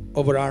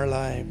over our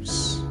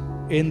lives.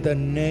 In the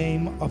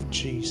name of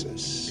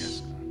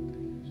Jesus.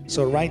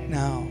 So right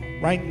now,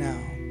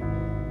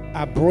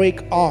 I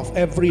break off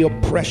every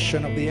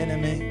oppression of the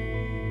enemy.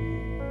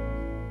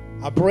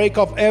 I break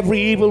off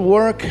every evil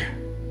work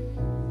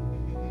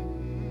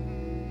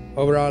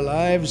over our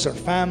lives, our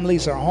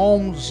families, our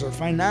homes, our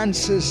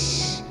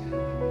finances.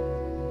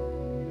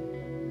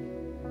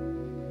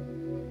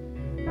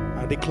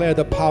 I declare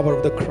the power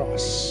of the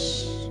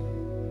cross.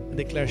 I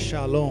declare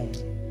shalom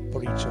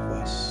for each of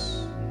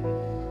us.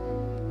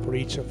 For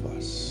each of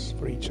us.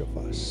 For each of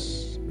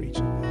us. For each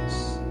of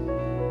us.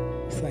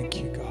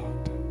 Thank you, God.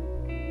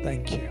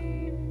 Thank you.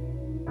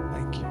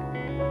 Thank you.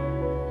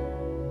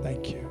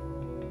 Thank you.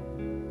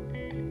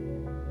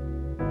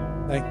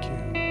 Thank you.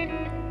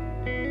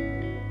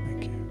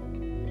 Thank you.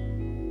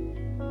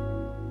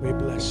 We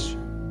bless you.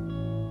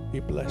 We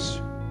bless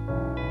you.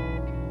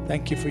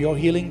 Thank you for your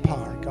healing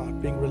power,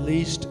 God, being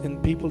released in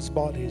people's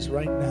bodies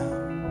right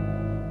now.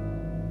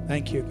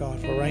 Thank you, God,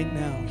 for right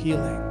now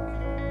healing.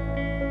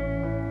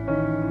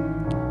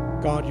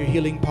 God, your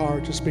healing power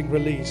just being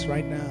released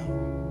right now.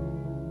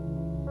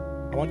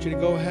 I want you to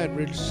go ahead,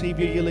 receive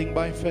your healing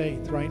by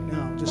faith right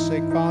now. Just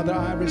say, Father,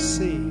 I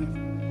receive.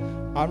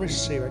 I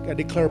receive it. I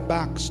declare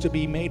backs to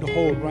be made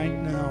whole right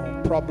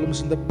now.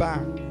 Problems in the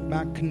back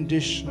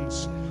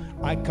conditions.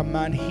 I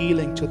command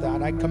healing to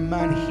that. I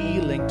command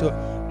healing to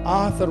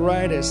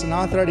arthritis and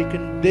arthritic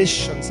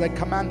conditions. I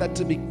command that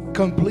to be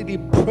completely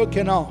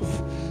broken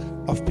off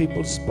of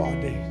people's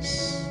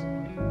bodies.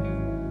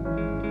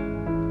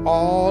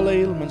 All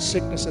ailments,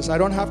 sicknesses, I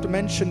don't have to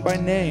mention by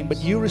name, but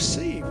you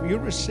receive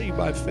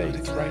by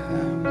faith right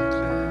now.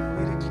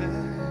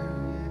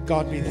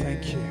 God, we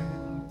thank you.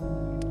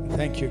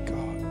 Thank you,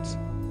 God.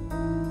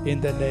 In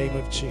the name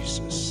of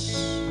Jesus.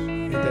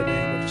 In the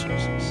name of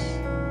Jesus.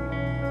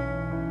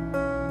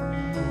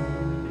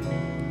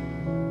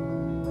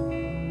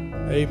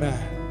 Amen.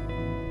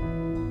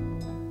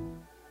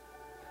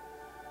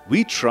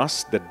 We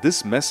trust that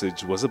this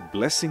message was a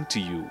blessing to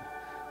you.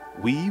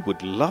 We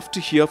would love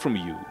to hear from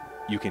you.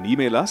 You can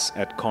email us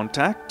at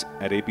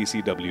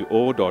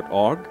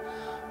contact@apcwo.org.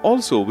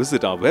 Also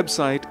visit our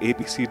website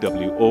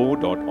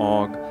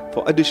apcwo.org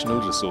for additional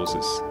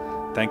resources.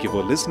 Thank you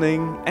for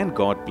listening and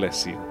God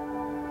bless you.